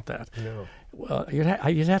about that. No. Well, you'd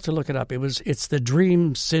have to look it up. It's the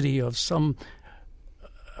dream city of some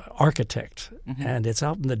architect, and it's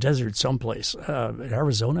out in the desert someplace, in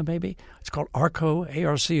Arizona maybe. It's called Arco,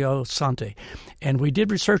 Arco Santi, and we did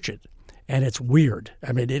research it, and it's weird.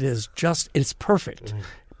 I mean, it's perfect.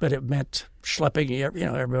 But it meant schlepping,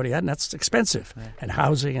 everybody had, and that's expensive, and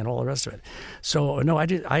housing and all the rest of it. So no, I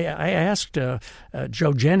did. I asked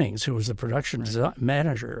Joe Jennings, who was the production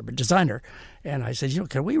designer, and I said,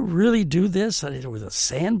 can we really do this? And with the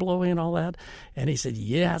sand blowing and all that, and he said,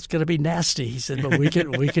 yeah, it's going to be nasty. He said, but we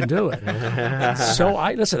can do it. So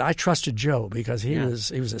I trusted Joe because he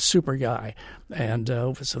was a super guy, and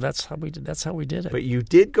so that's how we did it. But you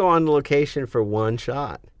did go on location for one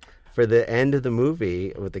shot. For the end of the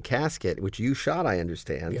movie with the casket, which you shot, I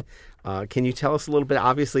understand. Yep. Can you tell us a little bit?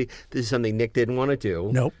 Obviously, this is something Nick didn't want to do.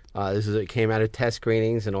 Nope. It came out of test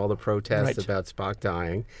screenings and all the protests about Spock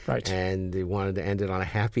dying. Right. And they wanted to end it on a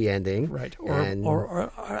happy ending. Right. Or an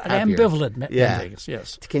ambivalent ending.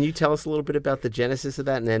 Yes. Can you tell us a little bit about the genesis of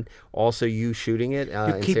that, and then also you shooting it?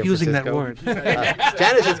 You keep using that word.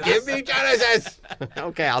 Genesis, give me Genesis.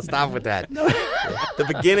 Okay, I'll stop with that. The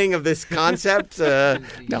beginning of this concept.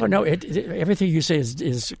 No. Everything you say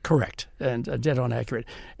is correct and dead on accurate.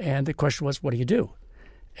 And the question was, what do you do?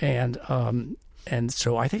 And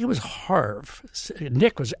so I think it was Harv.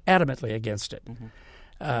 Nick was adamantly against it.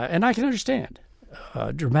 And I can understand.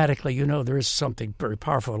 Dramatically, there is something very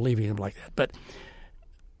powerful in leaving him like that. But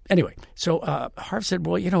anyway, so Harv said,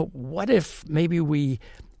 well, what if maybe we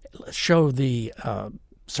show the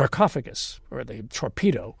sarcophagus or the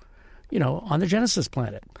torpedo, on the Genesis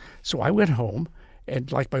planet? So I went home,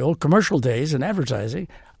 and like my old commercial days in advertising,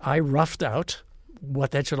 I roughed out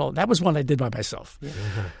what that should all. That was one I did by myself. Yeah.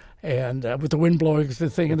 And with the wind blowing the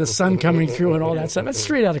thing and the sun coming through and all that stuff. It's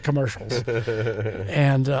straight out of commercials.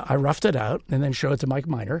 And I roughed it out and then showed it to Mike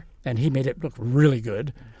Miner, and he made it look really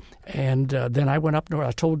good. And then I went up north.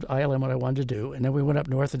 I told ILM what I wanted to do, and then we went up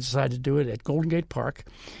north and decided to do it at Golden Gate Park.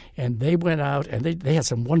 And they went out, and they had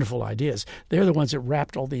some wonderful ideas. They're the ones that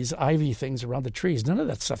wrapped all these ivy things around the trees. None of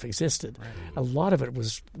that stuff existed. Right. A lot of it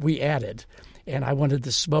was we added. And I wanted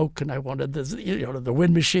the smoke, and I wanted the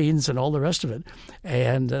wind machines and all the rest of it.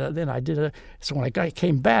 And then I did so when I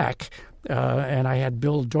came back, and I had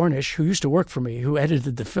Bill Dornish, who used to work for me, who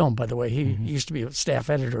edited the film, by the way. He used to be a staff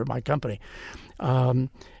editor at my company.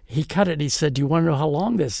 He cut it and he said, "Do you want to know how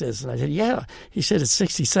long this is?" And I said, "Yeah." He said, "It's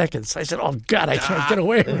 60 seconds. I said, "Oh, God, I can't get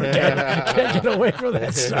away from it. I can't get away from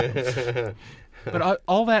that stuff." But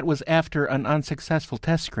all that was after an unsuccessful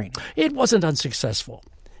test screening. It wasn't unsuccessful.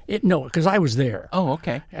 No, because I was there. Oh,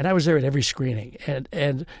 okay. And I was there at every screening.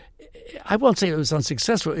 And I won't say it was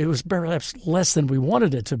unsuccessful. It was perhaps less than we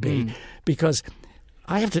wanted it to be, because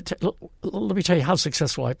I have to let me tell you how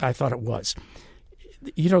successful I thought it was.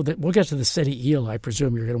 You know, we'll get to the Ceti eel, I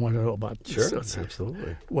presume you're going to want to know about. Sure,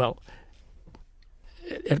 absolutely. Well,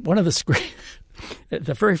 at one of the screens, at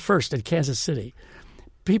the very first in Kansas City,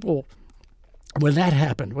 people, when that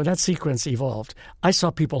happened, when that sequence evolved, I saw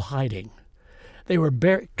people hiding. They were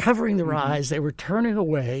covering their eyes. They were turning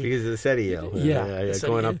away because of the Ceti eel.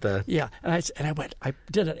 Going up the and I went. I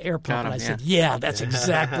did an air pump, and I said, "Yeah, that's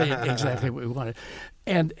exactly what we wanted."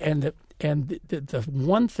 And the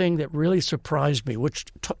one thing that really surprised me, which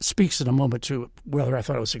speaks in a moment to whether I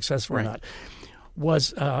thought it was successful or not,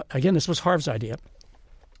 was again, this was Harv's idea,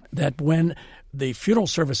 that when the funeral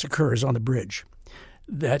service occurs on the bridge,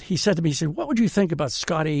 that he said to me, he said, "What would you think about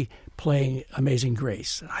Scotty playing Amazing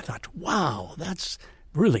Grace?" And I thought, wow, that's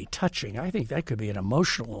really touching. I think that could be an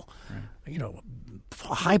emotional,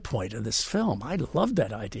 high point of this film. I loved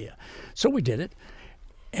that idea. So we did it.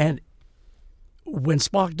 And when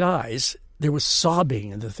Spock dies, there was sobbing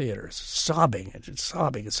in the theaters, sobbing and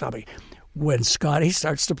sobbing and sobbing. When Scotty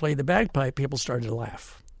starts to play the bagpipe, people started to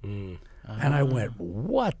laugh. And I went,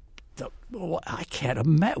 what? I can't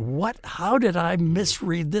imagine. How did I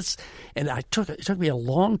misread this? And it took me a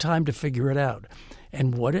long time to figure it out.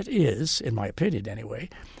 And what it is, in my opinion anyway,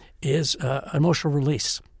 is emotional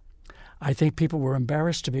release. I think people were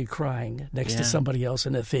embarrassed to be crying next to somebody else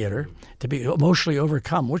in the theater, to be emotionally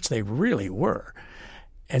overcome, which they really were.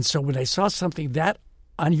 And so when they saw something that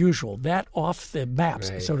unusual, that off the maps,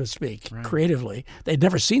 so to speak, creatively, they'd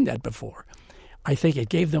never seen that before. I think it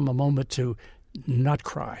gave them a moment to not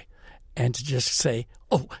cry and to just say,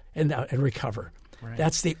 "Oh," and recover. Right.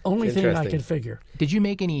 That's the only thing I can figure. Did you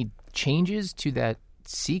make any changes to that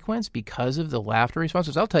sequence because of the laughter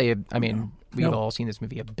responses? I'll tell you, I mean, we've all seen this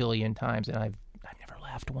movie a billion times, and I've never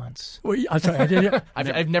laughed once. Well, I'm sorry, I did.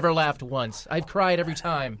 I've never laughed once. I've cried every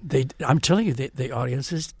time. I'm telling you, the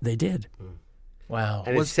audiences, they did. Wow.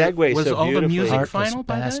 And it segues was so all beautifully. the music Heartless final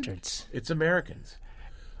by bastards. It's Americans.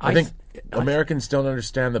 I think Americans don't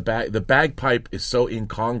understand the bagpipe is so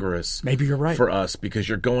incongruous. Maybe you're right. For us, because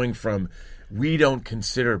you're going from, we don't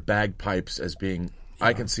consider bagpipes as being.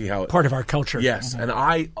 I can see how part of our culture. Yes, and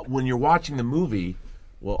when you're watching the movie,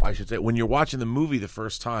 when you're watching the movie the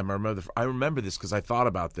first time, I remember this because I thought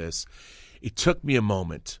about this. It took me a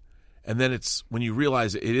moment, and then it's when you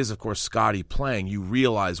realize it is, of course, Scotty playing. You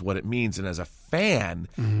realize what it means, and as a fan,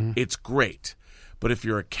 it's great. But if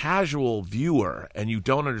you're a casual viewer and you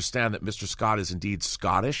don't understand that Mr. Scott is indeed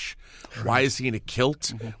Scottish, why is he in a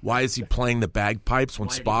kilt? Why is he playing the bagpipes when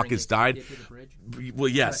Spock has died? Well,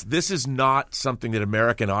 yes, this is not something that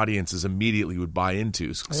American audiences immediately would buy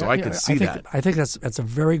into. So I could see that. I think that's a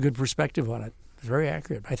very good perspective on it. Very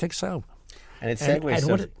accurate. I think so. And it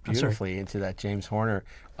segues beautifully into that James Horner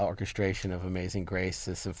orchestration of Amazing Grace,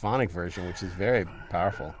 the symphonic version, which is very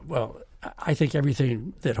powerful. Well, I think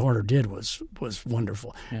everything that Horner did was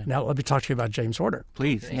wonderful. Yeah. Now let me talk to you about James Horner.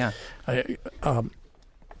 Please, yeah.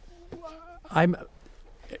 I'm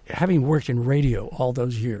having worked in radio all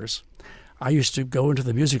those years. I used to go into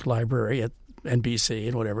the music library at NBC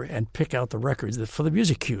and whatever and pick out the records for the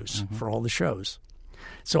music cues for all the shows.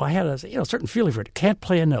 So I had a certain feeling for it. Can't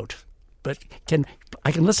play a note, but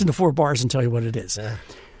I can listen to 4 bars and tell you what it is. Yeah.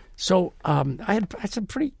 So I had some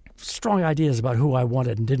pretty strong ideas about who I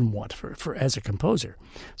wanted and didn't want for as a composer.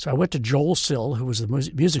 So I went to Joel Sill, who was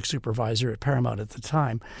the music supervisor at Paramount at the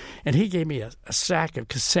time, and he gave me a stack of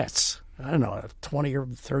cassettes. I don't know, 20 or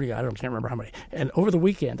 30, can't remember how many. And over the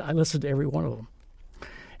weekend, I listened to every one of them.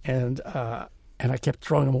 And I kept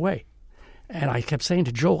throwing them away. And I kept saying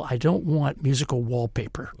to Joel, I don't want musical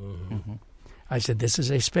wallpaper. Mm-hmm. I said, this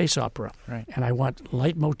is a space opera. Right. And I want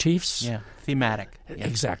leitmotifs. Yeah, thematic. Yeah.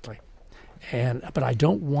 Exactly. But I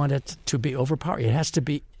don't want it to be overpowering. It has to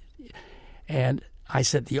be. And I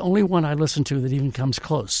said, the only one I listen to that even comes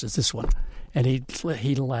close is this one. And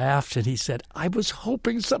he laughed and he said, "I was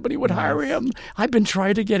hoping somebody would hire him. I've been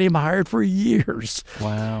trying to get him hired for years."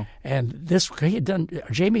 Wow! And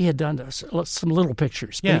Jamie had done some little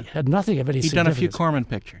pictures. But he had nothing of any. He'd done a few Corman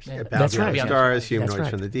pictures. Yeah, That's right. Stars, Humanoids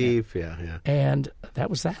from the Deep. Yeah. And that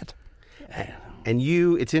was that. And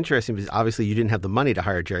it's interesting because obviously you didn't have the money to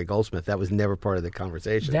hire Jerry Goldsmith. That was never part of the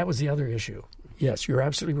conversation. That was the other issue. Yes, you're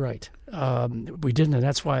absolutely right. We didn't, and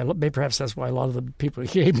that's why perhaps that's why a lot of the people he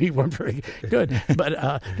gave me weren't very good.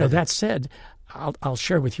 But that said, I'll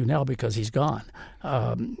share with you now because he's gone.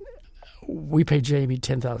 We paid Jamie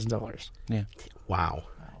 $10,000. Yeah. Wow.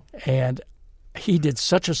 And he did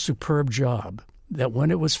such a superb job that when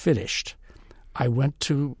it was finished, I went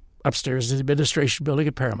to upstairs in the administration building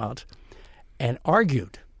at Paramount and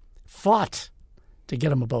fought to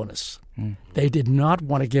get him a bonus. They did not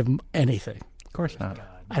want to give him anything. Of course not.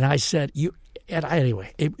 And I said,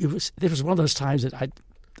 anyway, it was one of those times that I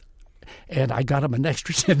got him an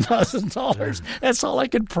extra $10,000. That's all I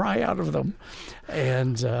could pry out of them.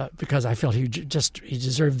 And because I felt he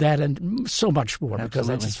deserved that and so much more. Absolutely. Because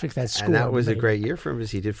I just think that score. And that was a great year for him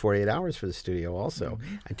because he did 48 Hours for the studio also.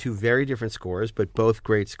 And two very different scores, but both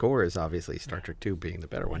great scores, obviously, Star Trek II being the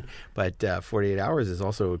better one. But 48 Hours is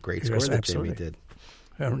also a great score that Jamie did.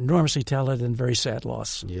 Enormously talented and very sad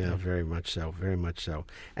loss. Yeah, very much so, very much so.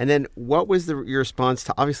 And then what was your response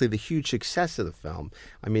to, obviously, the huge success of the film?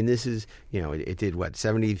 I mean, this is, it did,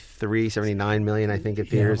 73, 79 million, I think, at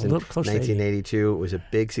theaters in 1982. It was a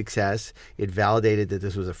big success. It validated that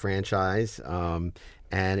this was a franchise. And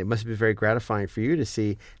it must have been very gratifying for you to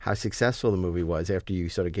see how successful the movie was after you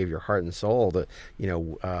sort of gave your heart and soul to,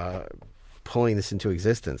 pulling this into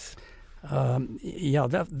existence. There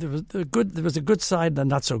was a good side and a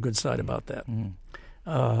not so good side about that.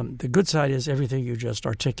 The good side is everything you just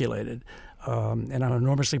articulated, and I'm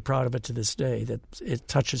enormously proud of it to this day that it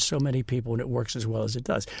touches so many people and it works as well as it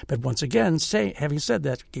does. But once again, having said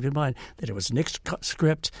that, keep in mind that it was Nick's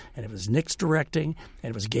script and it was Nick's directing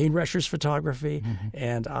and it was Gain Rescher's photography,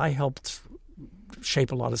 and I helped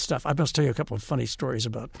shape a lot of stuff. I must tell you a couple of funny stories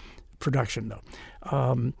about production, though.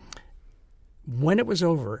 When it was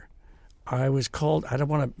over, I was called, I don't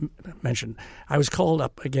want to mention, I was called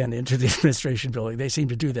up again into the administration building. They seem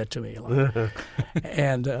to do that to me a lot.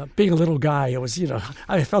 And being a little guy, it was,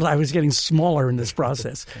 I felt I was getting smaller in this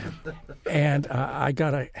process. And I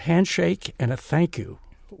got a handshake and a thank you,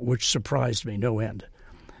 which surprised me no end,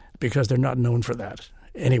 because they're not known for that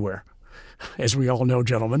anywhere, as we all know,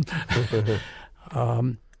 gentlemen.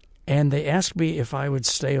 And they asked me if I would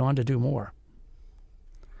stay on to do more.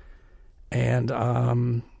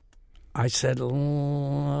 And I said,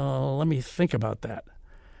 let me think about that.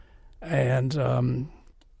 And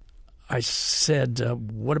I said,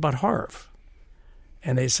 what about Harv?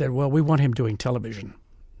 And they said, well, we want him doing television.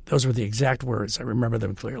 Those were the exact words. I remember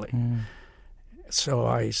them clearly. So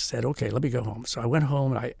I said, okay, let me go home. So I went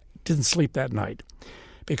home, and I didn't sleep that night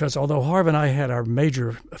because although Harv and I had our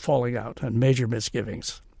major falling out and major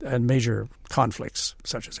misgivings and major conflicts,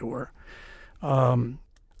 such as it were,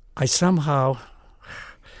 I somehow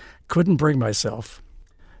couldn't bring myself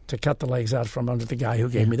to cut the legs out from under the guy who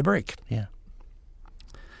gave me the break. Yeah.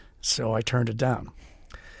 So I turned it down.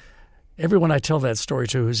 Everyone I tell that story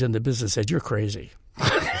to who's in the business said, you're crazy.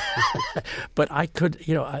 But I could,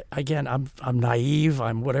 again, I'm naive,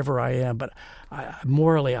 I'm whatever I am, but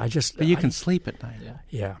morally I just... But you can sleep at night.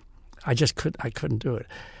 Yeah. I couldn't do it.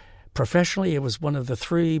 Professionally, it was one of the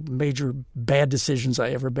three major bad decisions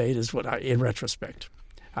I ever made in retrospect.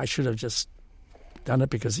 I should have just done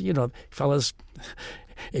it because, fellas,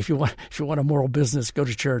 if you want a moral business, go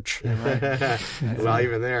to church. Well,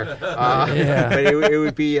 even there. But it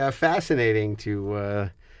would be fascinating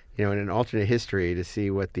to, in an alternate history, to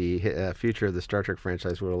see what the future of the Star Trek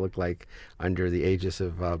franchise would have looked like under the aegis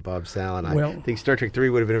of Bob Sallin. I think Star Trek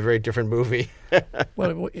III would have been a very different movie.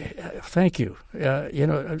 Well, thank you.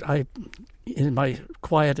 I in my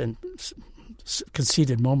quiet and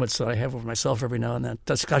conceited moments that I have with myself every now and then,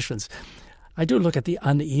 discussions, I do look at the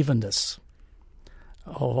unevenness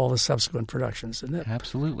of all the subsequent productions. And that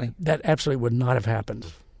absolutely would not have happened,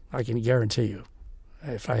 I can guarantee you,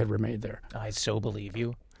 if I had remained there. I so believe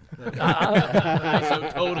you. I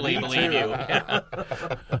so totally believe you.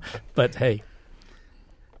 But hey.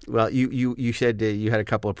 Well, you said you had a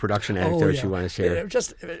couple of production anecdotes you want to share.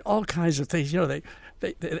 Just all kinds of things.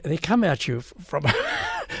 They come at you from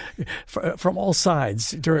all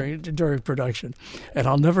sides during production, and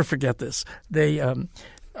I'll never forget this.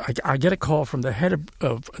 I get a call from the head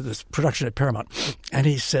of this production at Paramount, and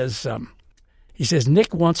he says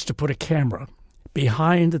Nick wants to put a camera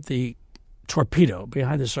behind the torpedo,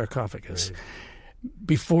 behind the sarcophagus,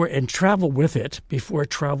 and travel with it before it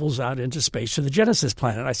travels out into space to the Genesis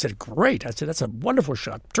planet. I said, great. I said, that's a wonderful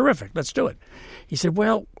shot. Terrific. Let's do it. He said,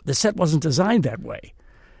 well, the set wasn't designed that way.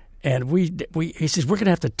 And he says, we're going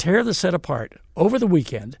to have to tear the set apart over the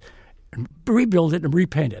weekend and rebuild it and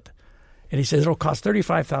repaint it. And he says, it'll cost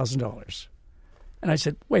 $35,000. And I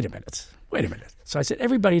said, wait a minute. So I said,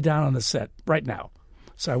 everybody down on the set right now.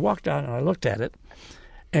 So I walked down and I looked at it.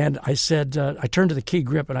 And I said, I turned to the key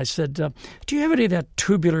grip and I said, do you have any of that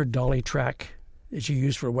tubular dolly track that you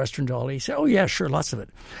use for a Western dolly? He said, oh, yeah, sure, lots of it.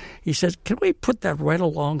 He said, can we put that right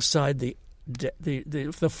alongside the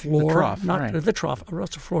floor? The trough, not right. the trough, the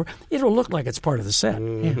floor. It'll look like it's part of the set.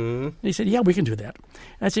 Mm-hmm. And he said, yeah, we can do that.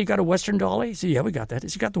 And I said, you got a Western dolly? He said, yeah, we got that. He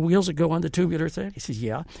said, you got the wheels that go on the tubular thing? He said,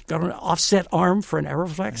 yeah. Got an offset arm for an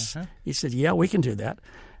Aeroflex? Uh-huh. He said, yeah, we can do that.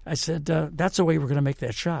 I said, that's the way we're going to make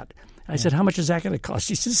that shot. I said, how much is that going to cost?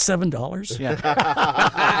 He said, $7. Yeah.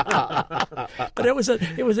 But it was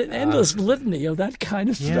an endless litany of that kind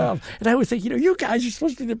of stuff. And I would think, you guys are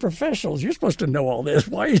supposed to be the professionals. You're supposed to know all this.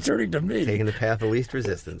 Why are you turning to me? Taking the path of least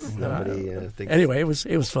resistance. Nobody thinks. Anyway, it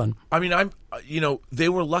was fun. I mean, they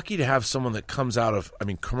were lucky to have someone that comes out of,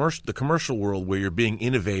 the commercial world where you're being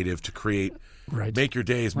innovative to create, make your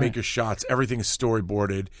days, make your shots. Everything is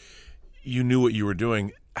storyboarded. You knew what you were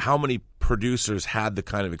doing. How many producers had the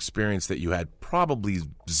kind of experience that you had? Probably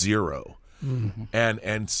zero. Mm-hmm.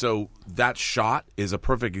 And so that shot is a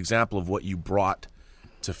perfect example of what you brought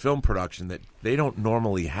to film production that they don't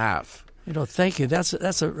normally have. Thank you.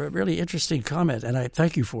 That's a really interesting comment, and I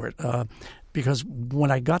thank you for it. Because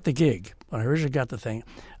when I got the gig, when I originally got the thing,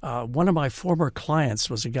 one of my former clients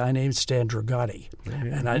was a guy named Stan Dragoti.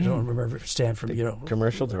 And I don't remember Stan from,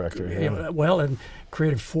 commercial director. Yeah. Well, and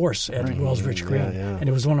creative force at Wells Rich Green. Yeah. And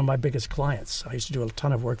he was one of my biggest clients. I used to do a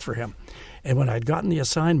ton of work for him. And when I'd gotten the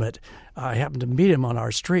assignment, I happened to meet him on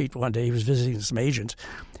our street one day. He was visiting some agent.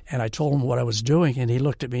 And I told him what I was doing, and he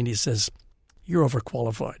looked at me and he says, "You're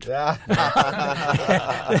overqualified."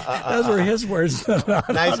 Those were his words.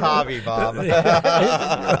 Nice hobby, Bob.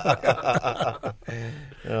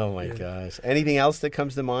 Oh my gosh! Anything else that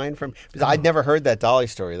comes to mind from? Because I'd never heard that dolly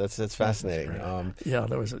story. That's fascinating.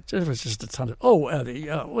 There was just a ton of.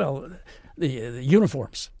 The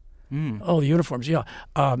uniforms. Oh, the uniforms, yeah.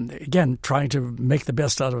 Again, trying to make the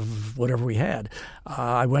best out of whatever we had.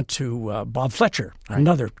 I went to Bob Fletcher,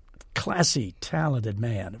 another classy, talented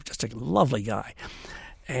man, just a lovely guy.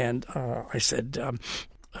 And I said,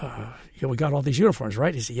 we got all these uniforms,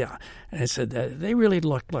 right? He said, yeah. And I said, they really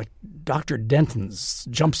looked like Dr. Denton's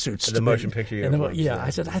jumpsuits. The motion picture uniforms.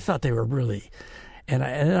 I said, I thought they were really... And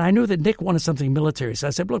I knew that Nick wanted something military. So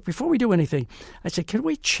I said, look, before we do anything, I said, can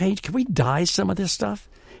we dye some of this stuff?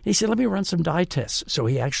 And he said, let me run some dye tests. So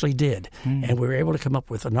he actually did. And we were able to come up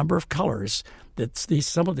with a number of colors that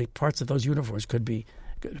some of the parts of those uniforms could be,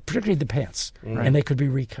 particularly the pants, and they could be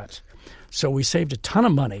recut. So we saved a ton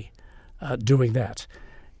of money doing that.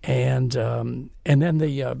 And then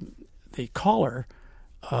the collar,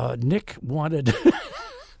 Nick wanted...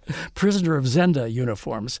 Prisoner of Zenda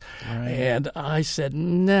uniforms. Right. And I said,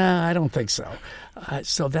 nah, I don't think so.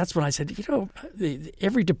 So that's when I said,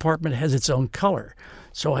 every department has its own color.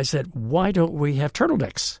 So I said, why don't we have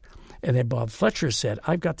turtlenecks? And then Bob Fletcher said,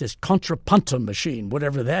 I've got this contrapuntum machine,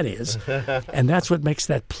 whatever that is. And that's what makes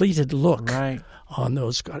that pleated look on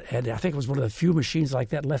those. And I think it was one of the few machines like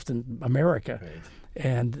that left in America. Right.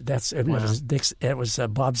 And it was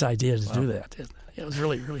Bob's idea to do that. It was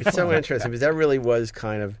really, really fun. It's so interesting because that really was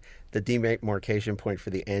kind of the demarcation point for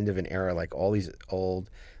the end of an era. Like all these old,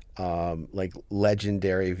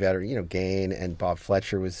 legendary veteran, Gain and Bob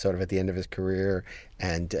Fletcher was sort of at the end of his career,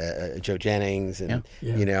 and Joe Jennings, and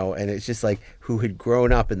and it's just like who had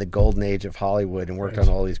grown up in the golden age of Hollywood and worked on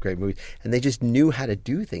all these great movies, and they just knew how to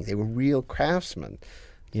do things. They were real craftsmen.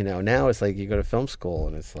 Now it's like you go to film school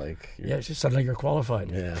and it's like... it's just suddenly you're qualified.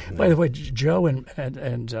 Yeah. By the way, Joe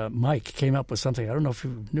and Mike came up with something. I don't know if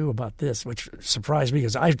you knew about this, which surprised me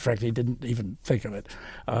because I, frankly, didn't even think of it.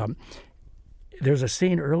 There's a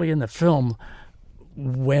scene early in the film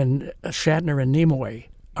when Shatner and Nimoy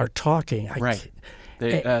are talking.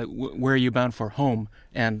 Where are you bound for? Home.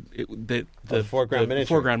 And the foreground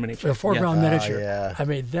miniature. The foreground miniature. Yeah. I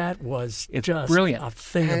mean, that was just brilliant. a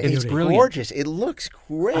thing of beauty. It's brilliant. Gorgeous. It looks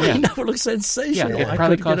great. I know, it looks sensational. Yeah, it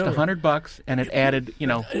probably cost $100, and it added,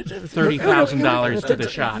 $30,000 to the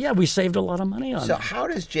shot. Yeah, we saved a lot of money on it. So how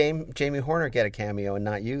does Jamie Horner get a cameo and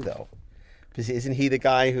not you, though? Because isn't he the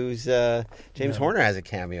guy who's... James Horner has a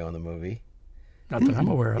cameo in the movie. Not that I'm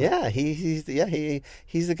aware of. Yeah, he's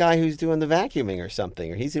the guy who's doing the vacuuming or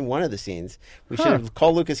something, or he's in one of the scenes. We should have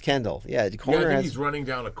called Lucas Kendall. Yeah, I think he's running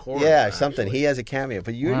down a corridor. Yeah, something. He has a cameo,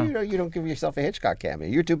 but you don't give yourself a Hitchcock cameo.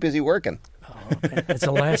 You're too busy working. Oh, okay. It's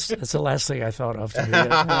the last thing I thought of.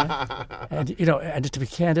 And to be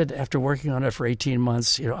candid, after working on it for 18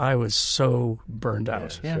 months, I was so burned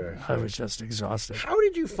out. Yeah, sure. I was just exhausted. How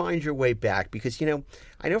did you find your way back? Because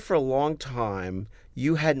I know for a long time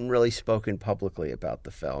you hadn't really spoken publicly about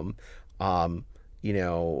the film.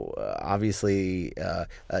 Obviously,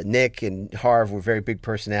 Nick and Harv were very big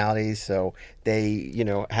personalities, so they,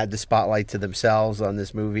 had the spotlight to themselves on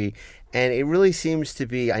this movie. And it really seems to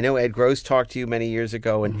be, I know Ed Gross talked to you many years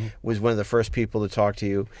ago and was one of the first people to talk to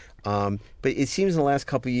you. But it seems in the last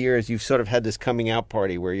couple of years you've sort of had this coming out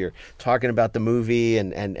party where you're talking about the movie,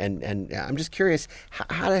 and I'm just curious,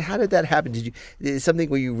 how did that happen? Is it something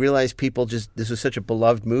where you realized this was such a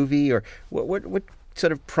beloved movie, or what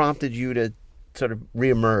sort of prompted you to sort of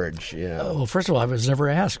reemerge? Well, first of all, I was never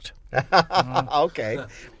asked. Okay,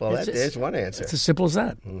 well there's one answer. It's as simple as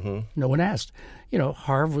that. Mm-hmm. No one asked.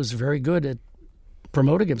 Harv was very good at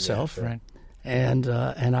promoting himself, right? And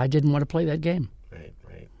I didn't want to play that game. Right.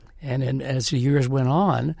 And then as the years went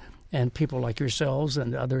on, and people like yourselves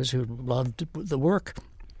and others who loved the work,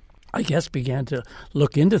 I guess, began to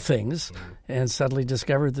look into things and suddenly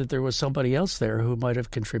discovered that there was somebody else there who might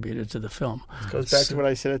have contributed to the film. It goes back to what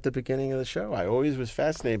I said at the beginning of the show. I always was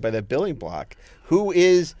fascinated by that billing block. Who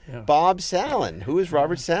is Bob Sallin? Who is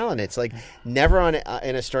Robert Sallin? It's like never in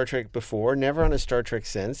a Star Trek before, never on a Star Trek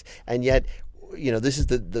since, and yet this is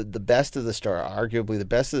the best of arguably the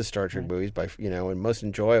best of the Star Trek movies and most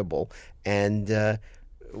enjoyable. And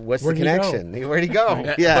what's the connection? Where'd he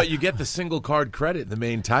go? Yeah, but you get the single card credit in the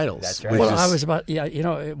main titles. That's right. Well, I was about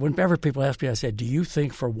whenever people ask me, I said, "Do you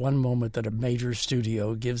think for one moment that a major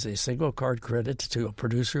studio gives a single card credit to a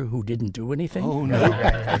producer who didn't do anything?" Oh no!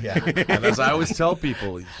 And as I always tell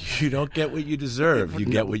people, you don't get what you deserve; you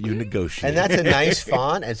get what you negotiate. And that's a nice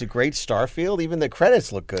font. It's a great Starfield. Even the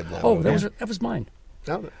credits look good now. Oh, that was mine.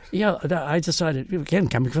 Yeah, I decided, again,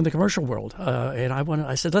 coming from the commercial world, and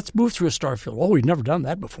I said, let's move through a Starfield. Oh, we've never done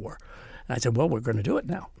that before. And I said, well, we're going to do it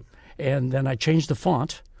now. And then I changed the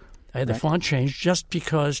font. I had the font changed just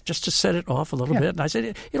to set it off a little bit. And I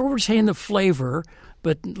said, it'll retain the flavor,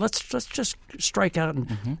 but let's just strike out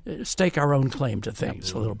and stake our own claim to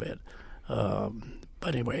things a little bit. But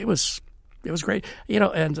anyway, it was great.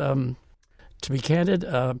 And to be candid,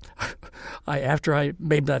 after I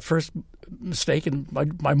made that first mistake and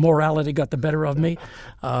my morality got the better of me,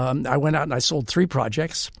 I went out and I sold 3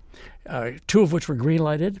 projects, 2 of which were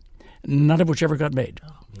green-lighted, none of which ever got made.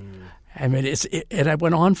 I mean, and I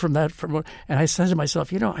went on from that, and I said to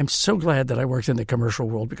myself, I'm so glad that I worked in the commercial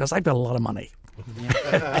world because I've got a lot of money.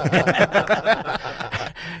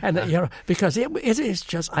 And because it's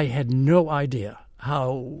just, I had no idea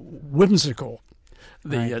how whimsical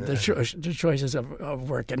the choices of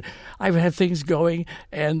work. And I've had things going,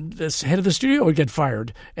 and this head of the studio would get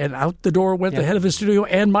fired, and out the door went the head of the studio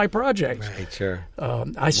and my project. Right, sure.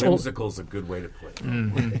 Whimsical's a good way to put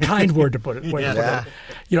it. Kind word to put it.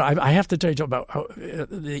 I have to tell you about how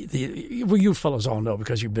you fellows all know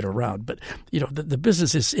because you've been around, but the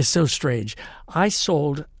business is so strange. I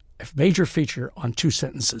sold a major feature on 2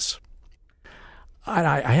 sentences.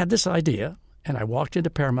 I had this idea. And I walked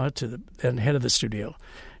into Paramount to the head of the studio,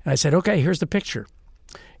 and I said, okay, here's the picture.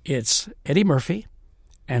 It's Eddie Murphy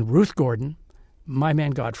and Ruth Gordon, my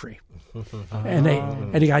man Godfrey. And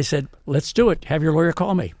the guy said, let's do it. Have your lawyer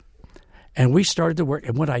call me. And we started to work.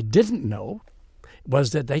 And what I didn't know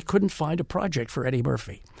was that they couldn't find a project for Eddie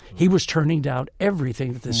Murphy. He was turning down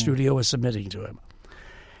everything that the studio was submitting to him.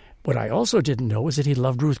 What I also didn't know was that he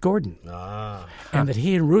loved Ruth Gordon, and that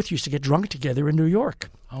he and Ruth used to get drunk together in New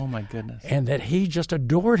York. Oh, my goodness. And that he just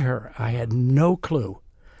adored her. I had no clue.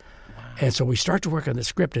 Wow. And so we start to work on the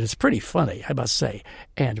script, and it's pretty funny, I must say.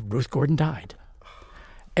 And Ruth Gordon died.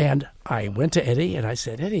 And I went to Eddie, and I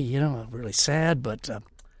said, Eddie, I'm really sad, but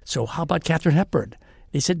so how about Katharine Hepburn?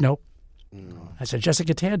 He said, nope. I said,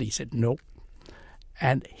 Jessica Tandy? He said, nope.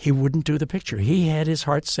 And he wouldn't do the picture. He had his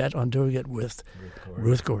heart set on doing it with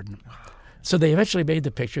Ruth Gordon. So they eventually made the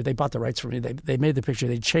picture. They bought the rights from me. They made the picture.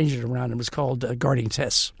 They changed it around. It was called Guarding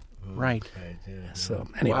Tess. Right. So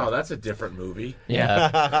anyway. Wow, that's a different movie.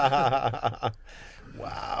 Yeah.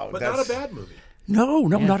 Wow. But not a bad movie. No,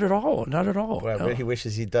 not at all. Not at all. Well, I bet he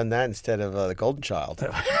wishes he'd done that instead of The Golden Child.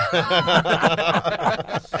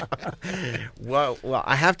 Well,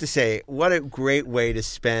 I have to say, what a great way to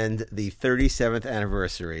spend the 37th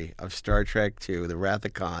anniversary of Star Trek II, The Wrath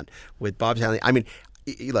of Khan, with Bob Sallin. I mean,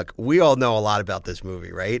 look, we all know a lot about this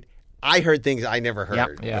movie, right? I heard things I never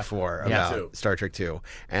heard Yeah. before Yeah. about Star Trek 2.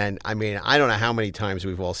 And I mean, I don't know how many times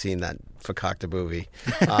we've all seen that fakakta movie,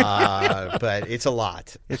 but it's a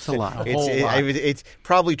lot. It's a lot. It's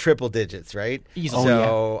probably triple digits, right? Easily.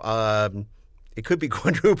 So it could be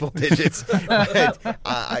quadruple digits. But,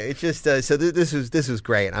 it's just so this was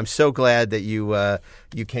great. I'm so glad that you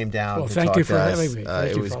came down. Well, to thank talk you to for us. having me.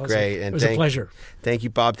 It was great. And it was a pleasure. Thank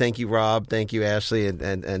you, Bob. Thank you, Rob. Thank you, Ashley, and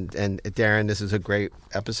Darren. This is a great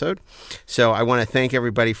episode. So I want to thank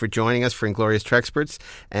everybody for joining us for Inglorious Treksperts.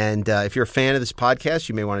 And if you're a fan of this podcast,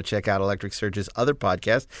 you may want to check out Electric Surge's other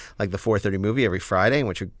podcasts, like the 4:30 Movie every Friday, in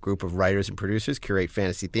which a group of writers and producers curate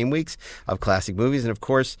fantasy theme weeks of classic movies. And of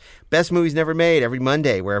course, Best Movies Never Made every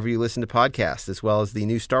Monday, wherever you listen to podcasts, as well as the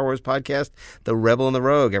new Star Wars podcast, The Rebel and the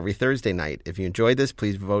Rogue, every Thursday night. If you enjoyed this,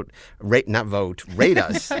 please rate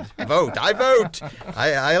us. Vote. I vote.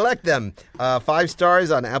 I elect them. 5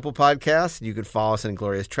 stars on Apple Podcasts. You can follow us on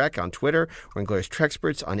Inglorious Trek on Twitter or Inglorious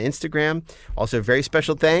Treksperts on Instagram. Also, very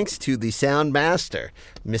special thanks to the sound master,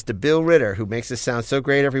 Mr. Bill Ritter, who makes us sound so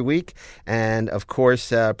great every week. And, of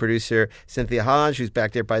course, producer Cynthia Hodge, who's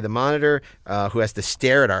back there by the monitor, who has to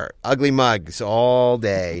stare at our ugly mugs all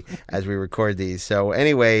day as we record these. So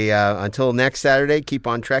anyway, until next Saturday, keep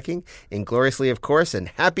on trekking, ingloriously, of course, and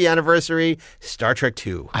happy anniversary, Star Trek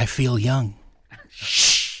II. I feel young.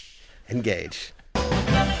 Shh. Engage.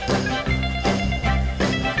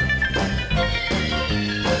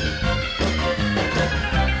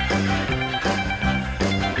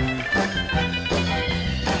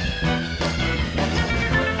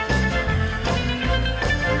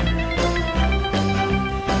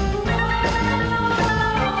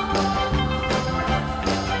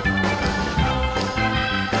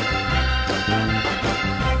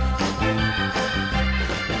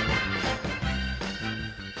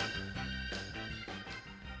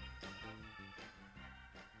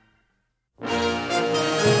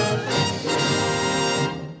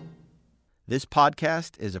 This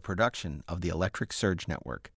podcast is a production of the Electric Surge Network.